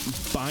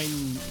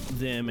bind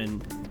them.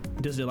 And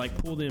does it like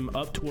pull them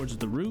up towards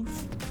the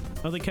roof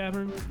of the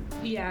cavern?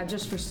 Yeah,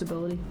 just for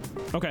stability.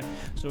 Okay,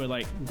 so it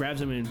like grabs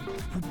them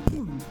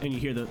and you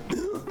hear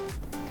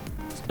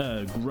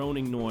the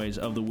groaning noise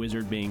of the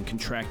wizard being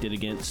contracted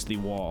against the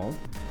wall.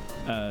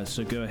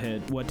 So go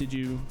ahead. What did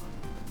you?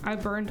 I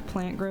burned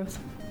plant growth.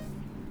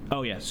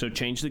 Oh yeah. So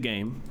change the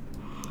game.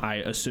 I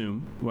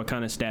assume. What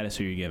kind of status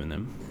are you giving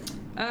them?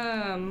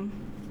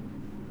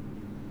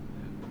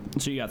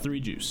 So you got 3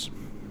 juice,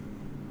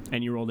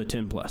 and you rolled a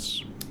 10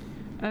 plus.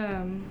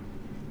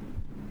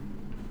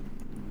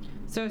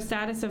 So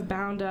status of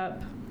bound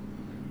up,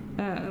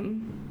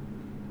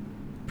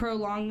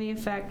 prolong the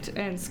effect,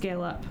 and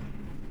scale up.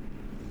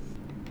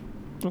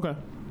 Okay.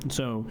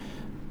 So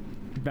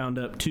bound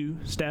up 2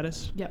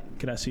 status. Yep.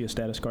 Could I see a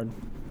status card?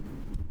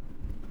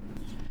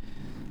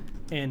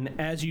 And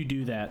as you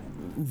do that,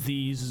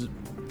 these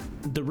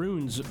the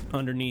runes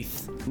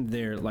underneath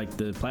their, like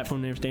the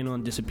platform they're standing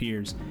on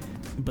disappears,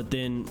 but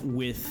then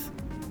with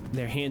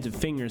their hands and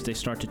fingers they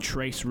start to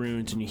trace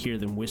runes, and you hear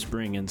them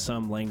whispering in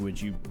some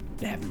language you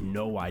have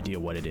no idea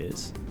what it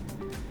is.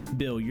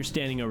 Bill, you're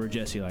standing over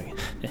Jesse like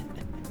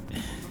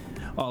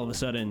all of a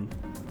sudden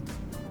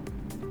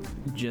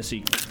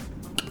Jesse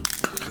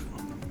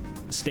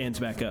stands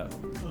back up,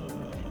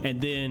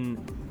 and then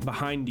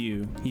behind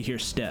you hear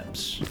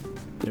steps.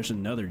 There's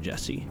another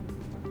Jesse.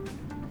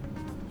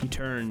 You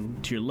turn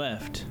to your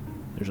left,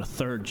 there's a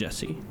third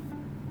Jesse.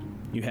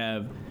 You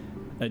have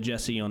a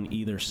Jesse on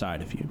either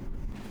side of you.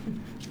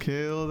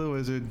 Kill the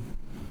wizard.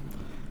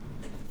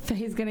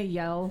 Faye's gonna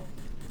yell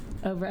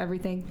over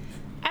everything,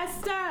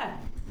 Esther,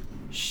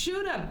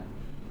 shoot him.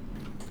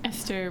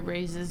 Esther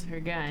raises her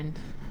gun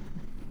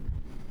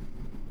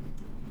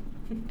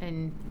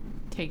and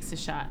takes a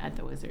shot at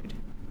the wizard.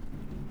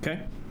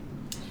 Okay.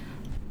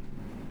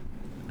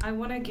 I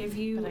want to give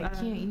you. But I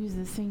can't use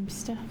the same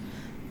stuff.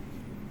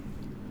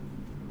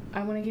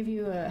 I want to give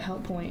you a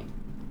help point,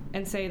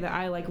 and say that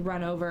I like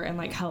run over and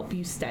like help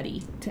you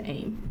steady to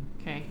aim.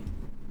 Okay.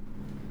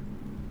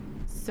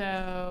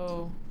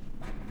 So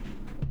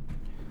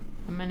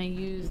I'm gonna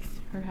use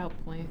her help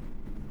point.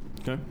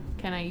 Okay.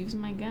 Can I use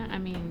my gun? I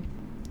mean,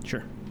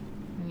 Sure.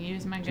 I can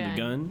use my So gun. the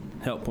gun,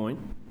 help point.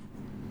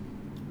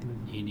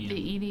 EDM. The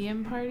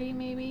EDM party,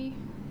 maybe.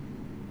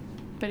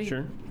 But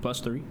Sure.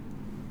 +3.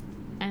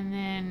 And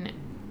then,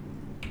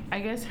 I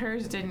guess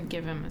hers didn't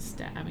give him a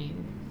stat. I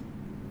mean,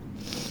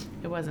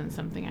 it wasn't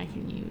something I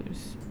can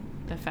use.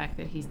 The fact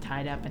that he's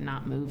tied up and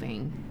not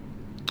moving.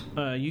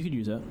 You could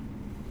use that.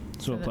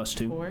 So a that's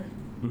 +2. 4.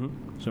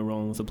 So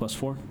rolling with a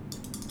 +4.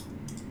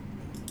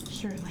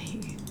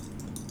 Surely.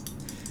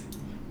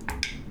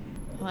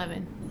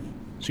 11.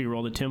 So you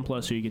rolled a 10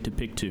 plus, so you get to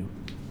pick 2.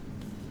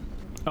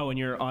 Oh, and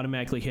you're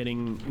automatically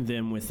hitting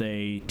them with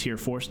a tier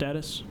 4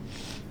 status.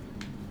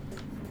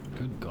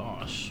 Good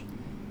gosh.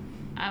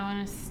 I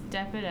want to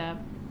step it up.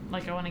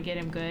 Like, I want to get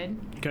him good.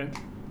 Okay.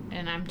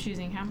 And I'm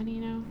choosing how many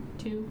now?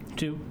 2?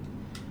 2.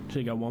 So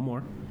you got one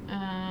more.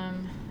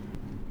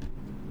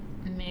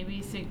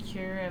 Maybe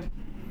secure a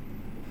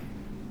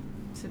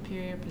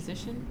superior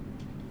position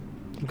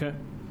Okay.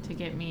 to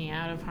get me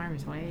out of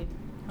harm's way.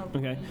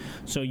 Hopefully. Okay.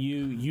 So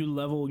you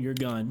level your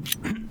gun,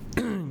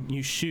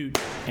 you shoot,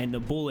 and the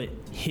bullet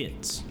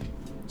hits,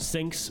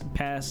 sinks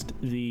past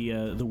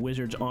the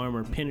wizard's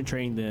armor,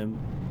 penetrating them.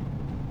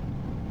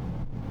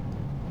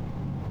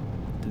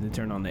 Did they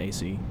turn on the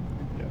AC?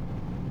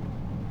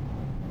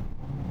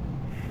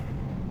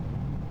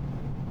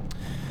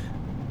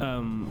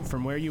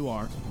 From where you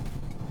are,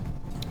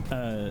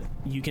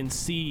 you can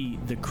see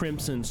the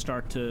crimson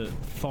start to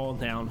fall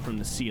down from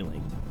the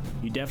ceiling.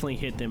 You definitely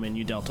hit them, and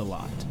you dealt a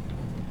lot.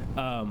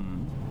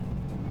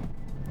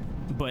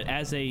 But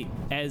as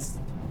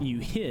you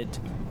hit,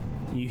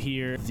 you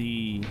hear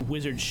the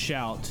wizard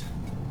shout,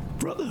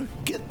 "Brother,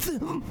 get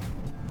them!"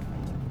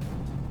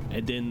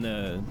 And then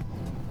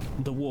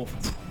the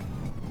wolf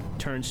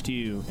turns to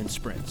you and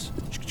sprints.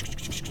 What's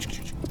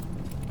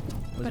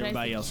But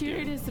everybody I else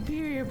secured do a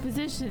superior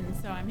position,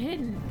 so I'm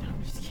hidden.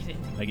 I'm just kidding.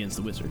 against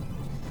the wizard?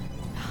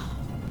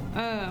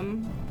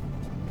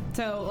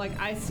 So like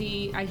I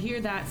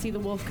hear that, see the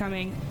wolf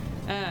coming.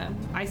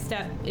 I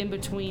step in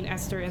between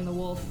Esther and the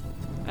wolf.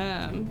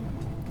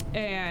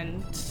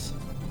 And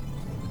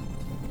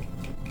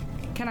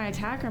can I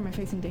attack, or am I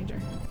facing danger?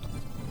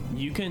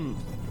 You can.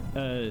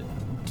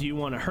 Do you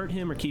want to hurt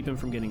him or keep him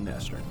from getting to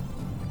Esther?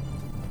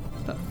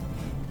 Both.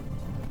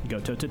 Go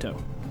toe to toe.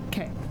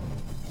 Okay.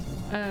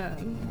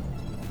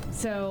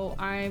 So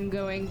I'm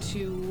going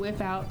to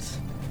whip out,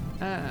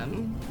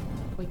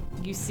 like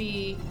you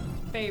see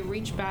Faye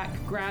reach back,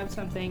 grab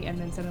something, and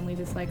then suddenly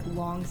this like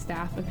long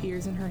staff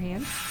appears in her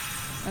hand.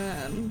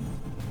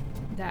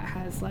 That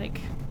has like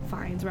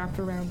vines wrapped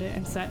around it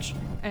and such.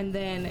 And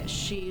then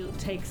she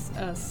takes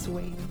a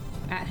swing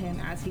at him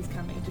as he's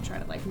coming to try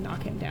to like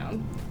knock him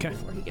down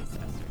before he gets to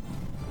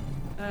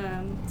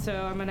Esther.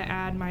 So I'm gonna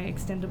add my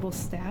extendable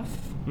staff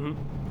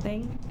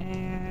thing,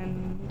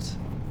 and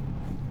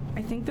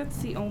I think that's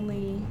the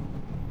only.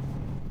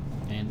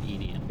 And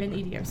EDM. In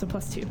EDM, so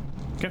 +2.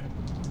 Okay.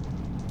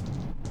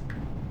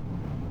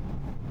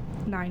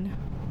 9.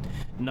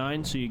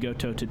 9, so you go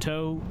toe to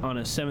toe. On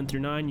a 7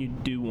 through 9, you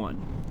do 1.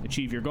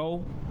 Achieve your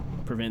goal,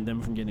 prevent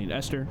them from getting to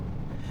Esther.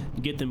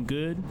 Get them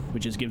good,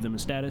 which is give them a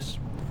status,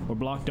 or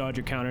block, dodge,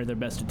 or counter their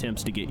best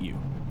attempts to get you.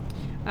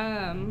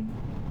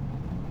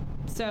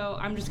 So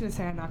I'm just gonna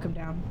say I knock him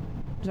down,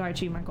 so I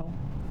achieve my goal,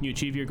 You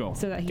achieve your goal.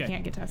 so that he Okay.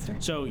 can't get to Esther.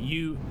 So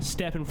you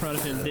step in front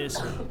of him.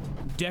 This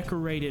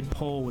decorated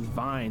pole with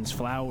vines,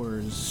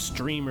 flowers,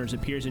 streamers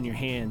appears in your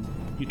hand.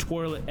 You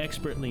twirl it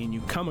expertly and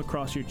you come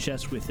across your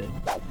chest with it.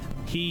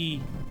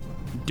 He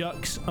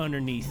ducks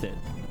underneath it,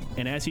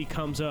 and as he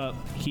comes up,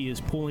 he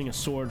is pulling a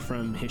sword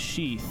from his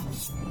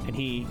sheath, and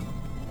he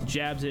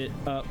jabs it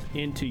up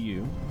into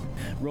you.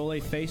 Roll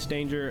a face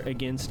danger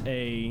against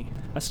a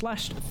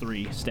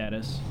 /3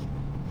 status.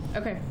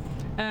 Okay.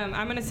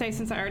 I'm gonna say,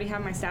 since I already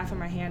have my staff in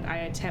my hand, I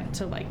attempt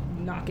to like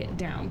knock it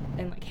down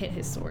and like hit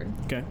his sword.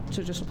 Okay.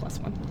 So just a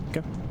 +1.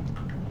 Okay.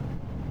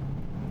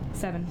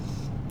 7.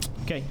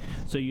 Okay.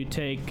 So you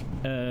take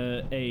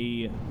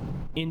a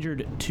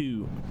injured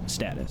 2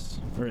 status,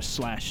 or a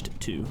slashed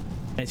 2.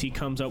 As he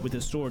comes up with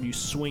his sword, you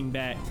swing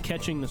back,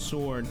 catching the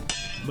sword,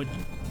 but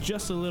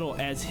just a little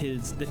as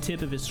the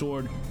tip of his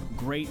sword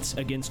grates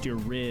against your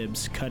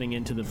ribs, cutting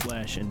into the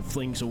flesh and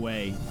flings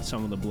away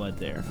some of the blood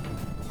there.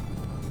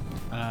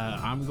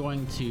 I'm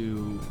going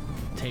to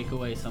take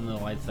away some of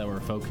the lights that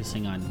were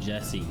focusing on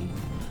Jesse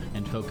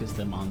and focus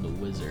them on the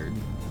wizard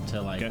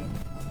to like Okay.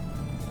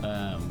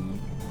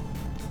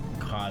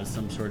 cause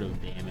some sort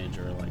of damage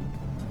or like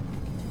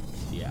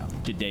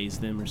To daze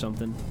them or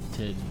something.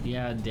 to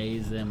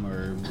daze them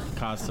or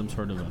cause some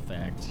sort of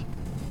effect.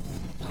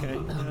 Okay.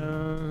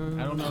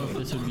 I don't know if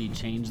this would be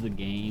change the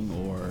game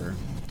or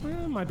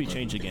It might be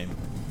change the game.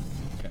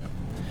 okay.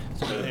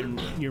 So go ahead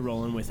and you're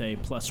rolling with a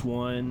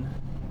 +1.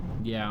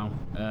 Yeah.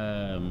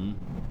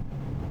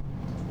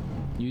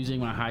 Using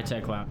my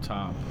high-tech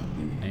laptop,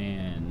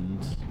 and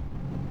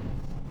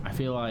I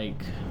feel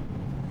like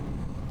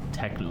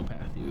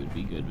technopathy would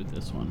be good with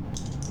this one.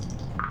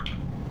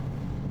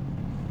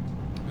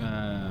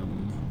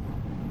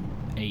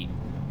 8.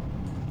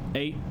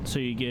 8. So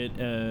you get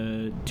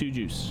 2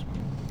 juice.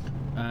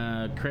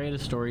 Create a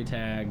story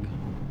tag,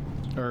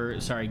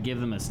 or sorry, give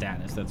them a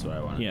status. That's what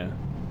I want. Yeah.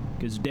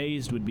 Because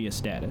dazed would be a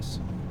status.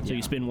 So Yeah.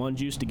 you spend 1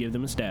 juice to give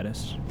them a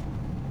status.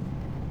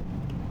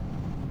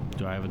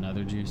 Do I have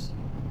another juice?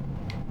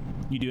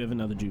 You do have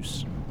another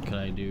juice. Could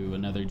I do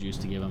another juice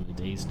to give them a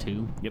daze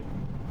too? Yep.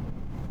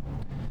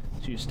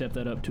 So you step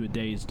that up to a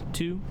dazed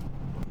 2.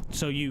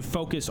 So you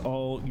focus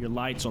all your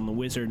lights on the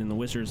wizard, and the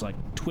wizard's like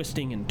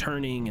twisting and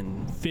turning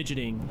and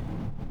fidgeting.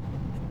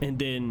 And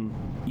then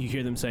you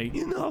hear them say,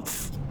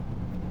 "Enough!"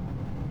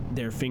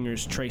 Their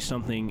fingers trace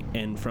something,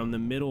 and from the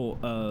middle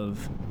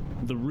of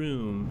the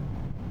room,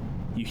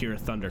 you hear a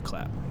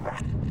thunderclap.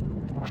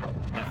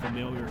 That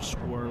familiar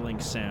swirling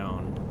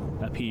sound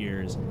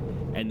appears,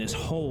 and this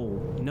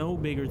hole, no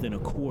bigger than a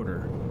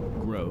quarter,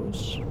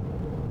 grows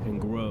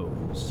and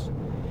grows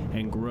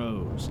and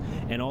grows.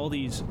 And all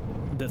these,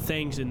 the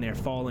things in there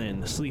fall in,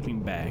 the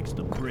sleeping bags,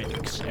 the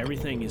bricks,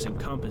 everything is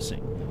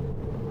encompassing.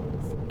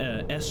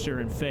 Esther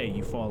and Faye,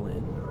 you fall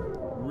in.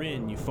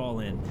 Rin, you fall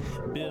in.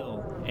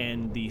 Bill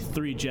and the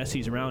 3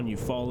 Jessies around you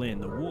fall in.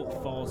 The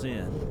wolf falls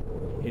in.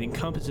 It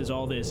encompasses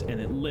all this, and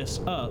it lifts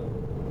up.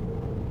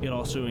 It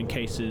also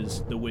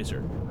encases the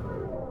wizard.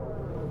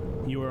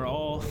 You are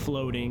all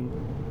floating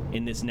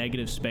in this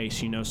negative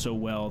space you know so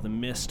well, the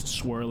mist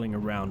swirling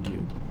around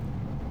you.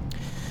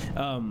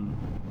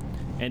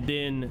 And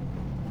then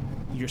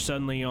you're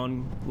suddenly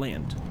on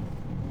land.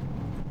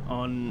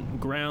 On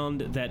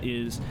ground that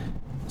is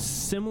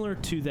similar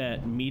to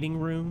that meeting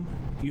room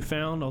you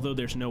found, although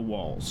there's no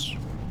walls.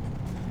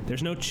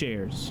 There's no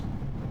chairs.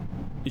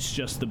 It's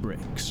just the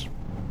bricks.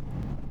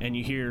 And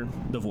you hear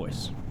the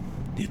voice.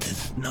 It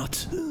is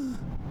not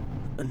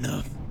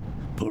enough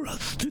for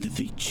us to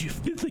defeat you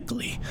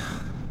physically.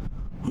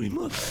 We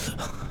must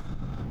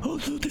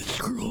also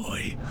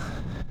destroy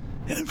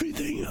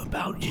everything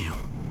about you.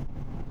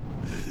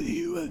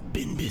 You have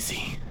been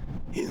busy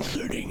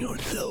inserting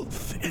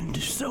yourself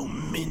into so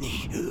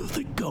many of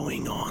the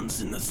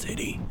going-ons in the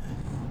city.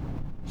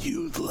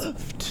 You've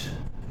left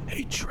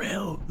a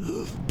trail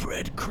of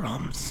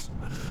breadcrumbs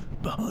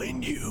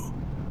behind you,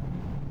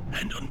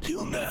 and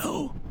until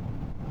now,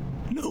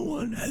 no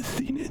one has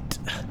seen it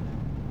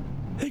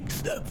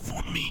except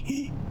for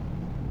me.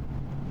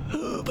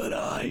 But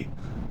I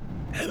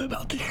am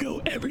about to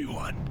show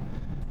everyone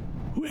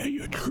where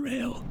your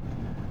trail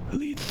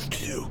leads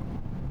to.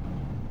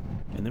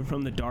 And then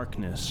from the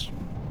darkness,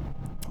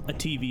 a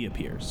TV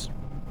appears.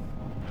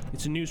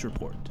 It's a news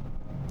report.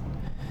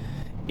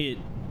 It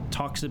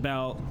talks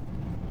about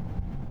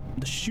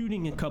the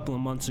shooting a couple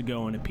of months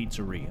ago in a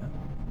pizzeria.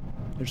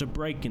 There's a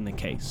break in the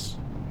case.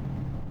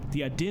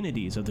 The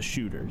identities of the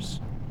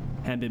shooters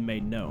have been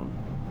made known.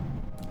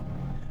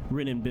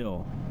 Rin and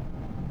Bill,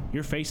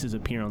 your faces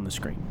appear on the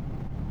screen.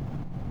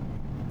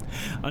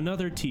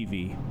 Another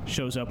TV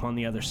shows up on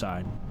the other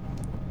side,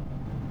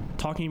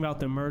 talking about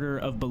the murder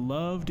of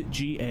beloved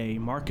G.A.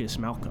 Marcus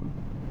Malcolm.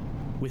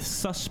 With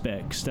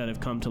suspects that have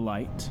come to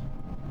light,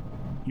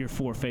 your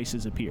 4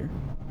 faces appear.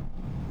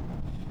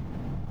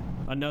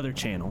 Another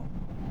channel,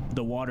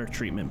 the water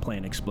treatment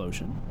plant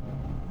explosion.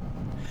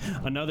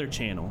 Another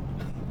channel,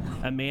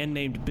 a man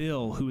named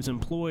Bill who is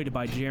employed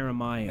by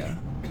Jeremiah,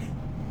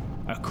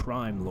 a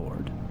crime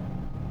lord.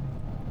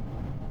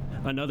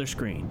 Another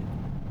screen,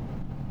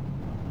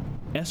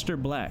 Esther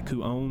Black,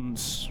 who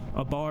owns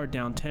a bar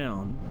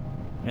downtown,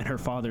 and her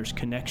father's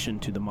connection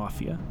to the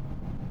mafia.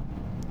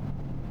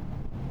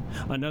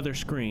 Another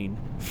screen,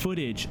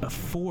 footage of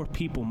 4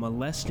 people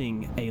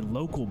molesting a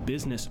local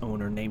business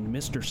owner named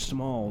Mr.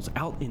 Smalls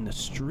out in the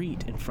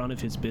street in front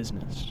of his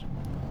business.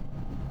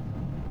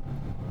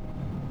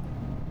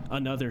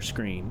 Another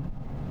screen,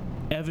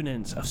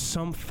 evidence of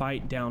some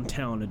fight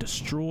downtown, a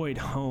destroyed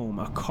home,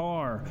 a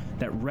car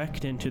that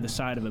wrecked into the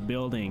side of a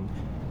building,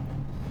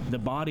 the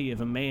body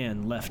of a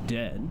man left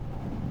dead.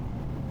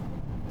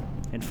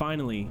 And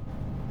finally,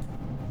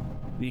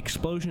 the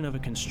explosion of a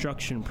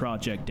construction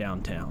project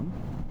downtown.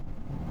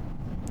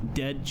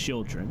 Dead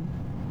children.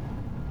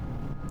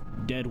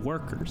 Dead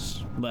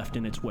workers left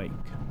in its wake.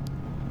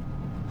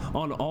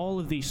 On all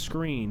of these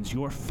screens,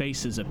 your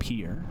faces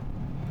appear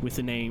with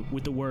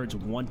the words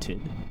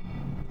 "wanted"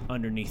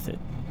 underneath it.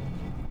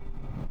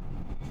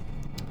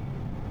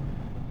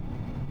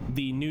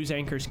 The news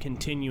anchors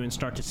continue and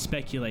start to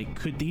speculate,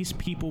 could these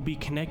people be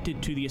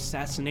connected to the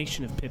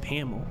assassination of Pip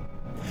Hamill?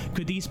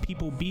 Could these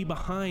people be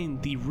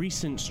behind the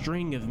recent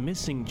string of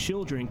missing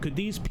children? Could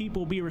these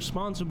people be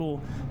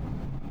responsible?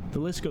 The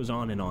list goes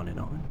on and on and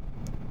on.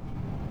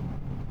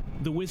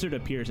 The wizard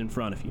appears in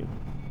front of you,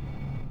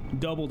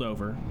 doubled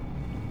over,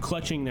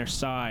 clutching their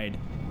side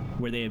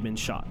where they had been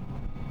shot.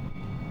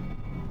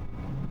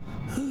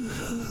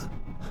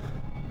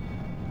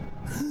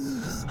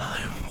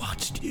 I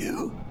watched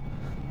you.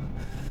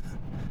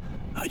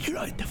 I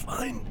tried to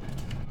find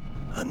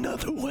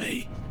another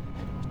way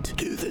to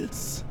do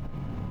this,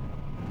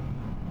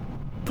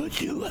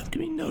 but you left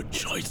me no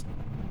choice.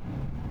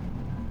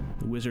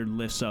 The wizard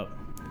lifts up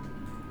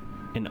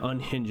and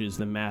unhinges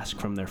the mask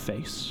from their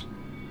face.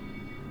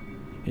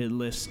 It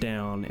lifts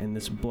down, and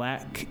this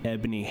black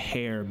ebony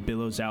hair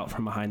billows out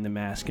from behind the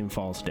mask and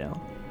falls down.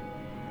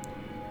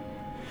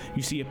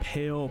 You see a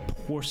pale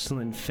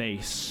porcelain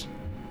face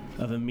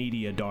of a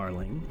media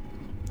darling.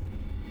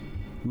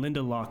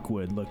 Linda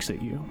Lockwood looks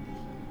at you,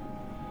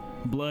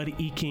 blood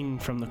eking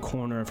from the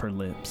corner of her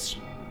lips.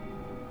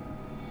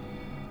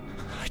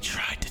 I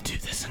tried to do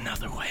this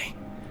another way.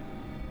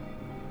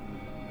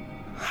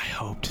 I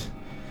hoped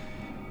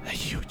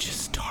that you would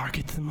just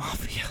target the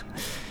Mafia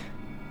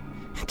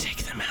and take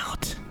them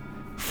out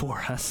for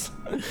us.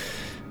 But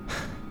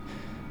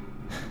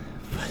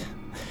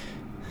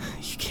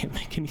you can't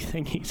make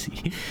anything easy,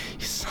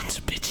 you sons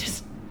of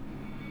bitches.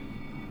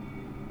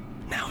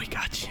 Now we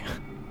got you.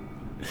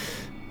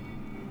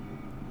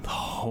 The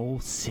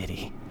whole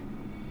city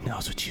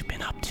knows what you've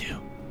been up to.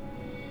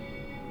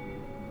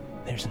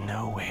 There's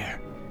nowhere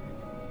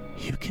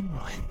you can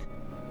run.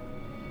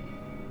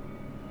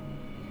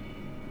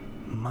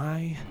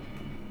 My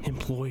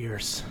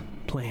employer's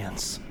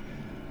plans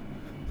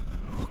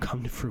will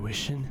come to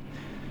fruition.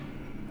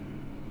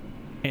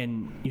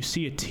 And you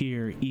see a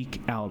tear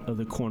eke out of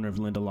the corner of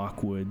Linda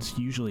Lockwood's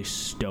usually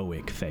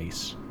stoic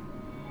face.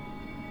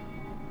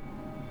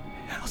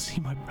 I'll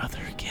see my brother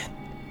again.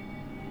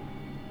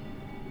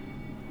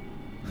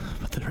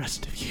 But the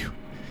rest of you,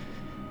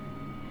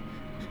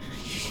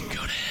 you can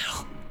go to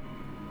hell.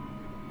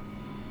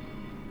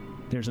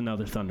 There's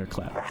another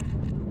thunderclap.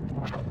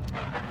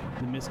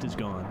 The mist is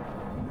gone.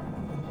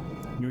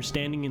 You're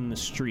standing in the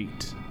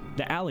street,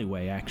 the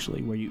alleyway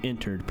actually, where you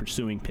entered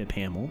pursuing Pip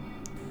Hamill.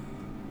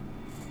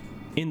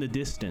 In the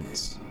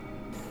distance,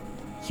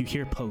 you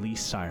hear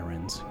police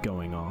sirens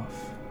going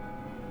off,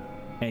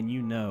 and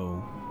you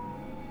know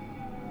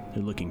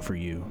they're looking for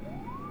you.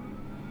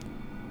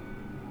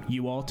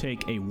 You all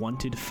take a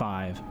Wanted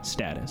 5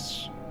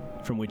 status,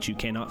 from which you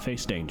cannot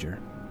face danger.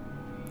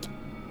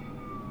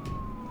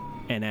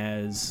 And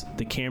as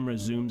the camera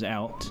zooms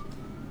out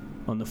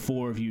on the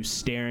four of you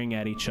staring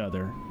at each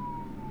other,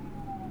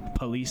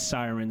 police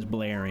sirens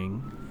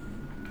blaring,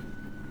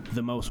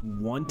 the most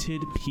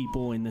wanted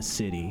people in the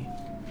city,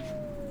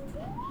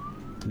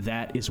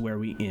 that is where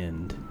we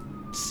end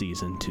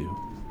Season 2.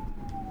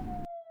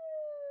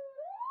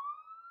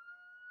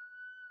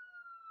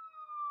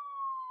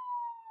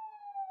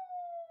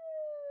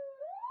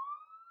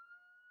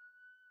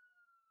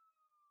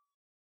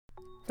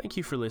 Thank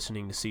you for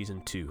listening to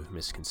Season 2 of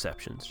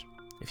Misconceptions.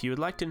 If you would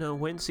like to know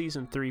when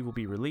Season 3 will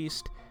be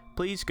released,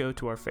 please go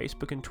to our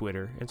Facebook and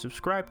Twitter and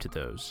subscribe to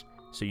those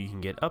so you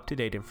can get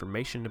up-to-date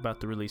information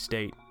about the release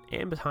date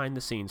and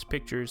behind-the-scenes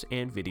pictures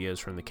and videos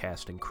from the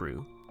cast and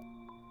crew.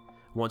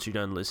 Once you're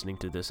done listening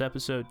to this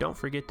episode, don't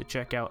forget to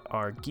check out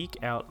our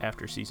Geek Out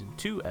After Season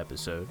 2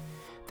 episode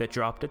that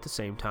dropped at the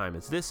same time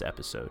as this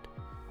episode.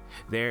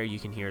 There you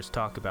can hear us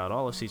talk about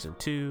all of Season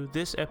 2,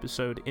 this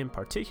episode in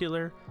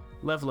particular,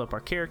 level up our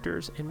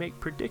characters, and make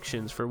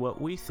predictions for what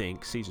we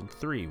think Season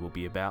 3 will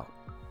be about.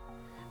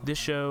 This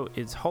show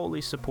is wholly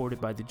supported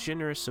by the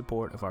generous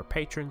support of our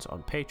patrons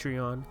on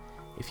Patreon.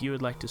 If you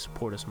would like to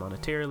support us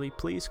monetarily,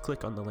 please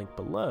click on the link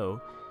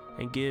below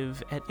and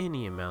give at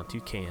any amount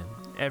you can.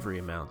 Every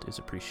amount is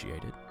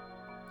appreciated.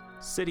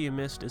 City of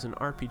Mist is an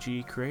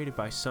RPG created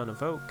by Son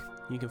of Oak.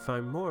 You can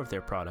find more of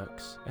their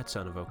products at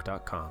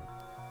sonofoak.com.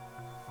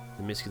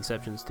 The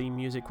Misconceptions theme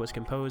music was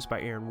composed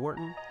by Aaron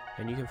Wharton,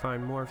 and you can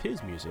find more of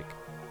his music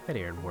at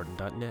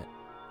aaronwharton.net.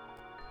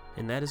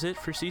 And that is it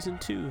for Season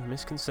 2 of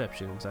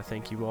Misconceptions. I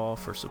thank you all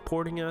for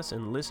supporting us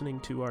and listening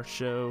to our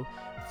show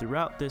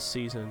throughout this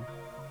season.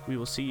 We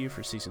will see you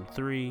for Season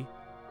 3.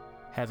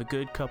 Have a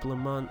good couple of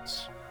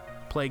months.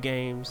 Play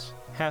games.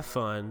 Have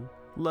fun.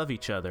 Love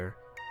each other.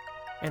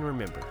 And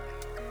remember,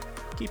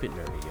 keep it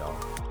nerdy,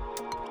 y'all.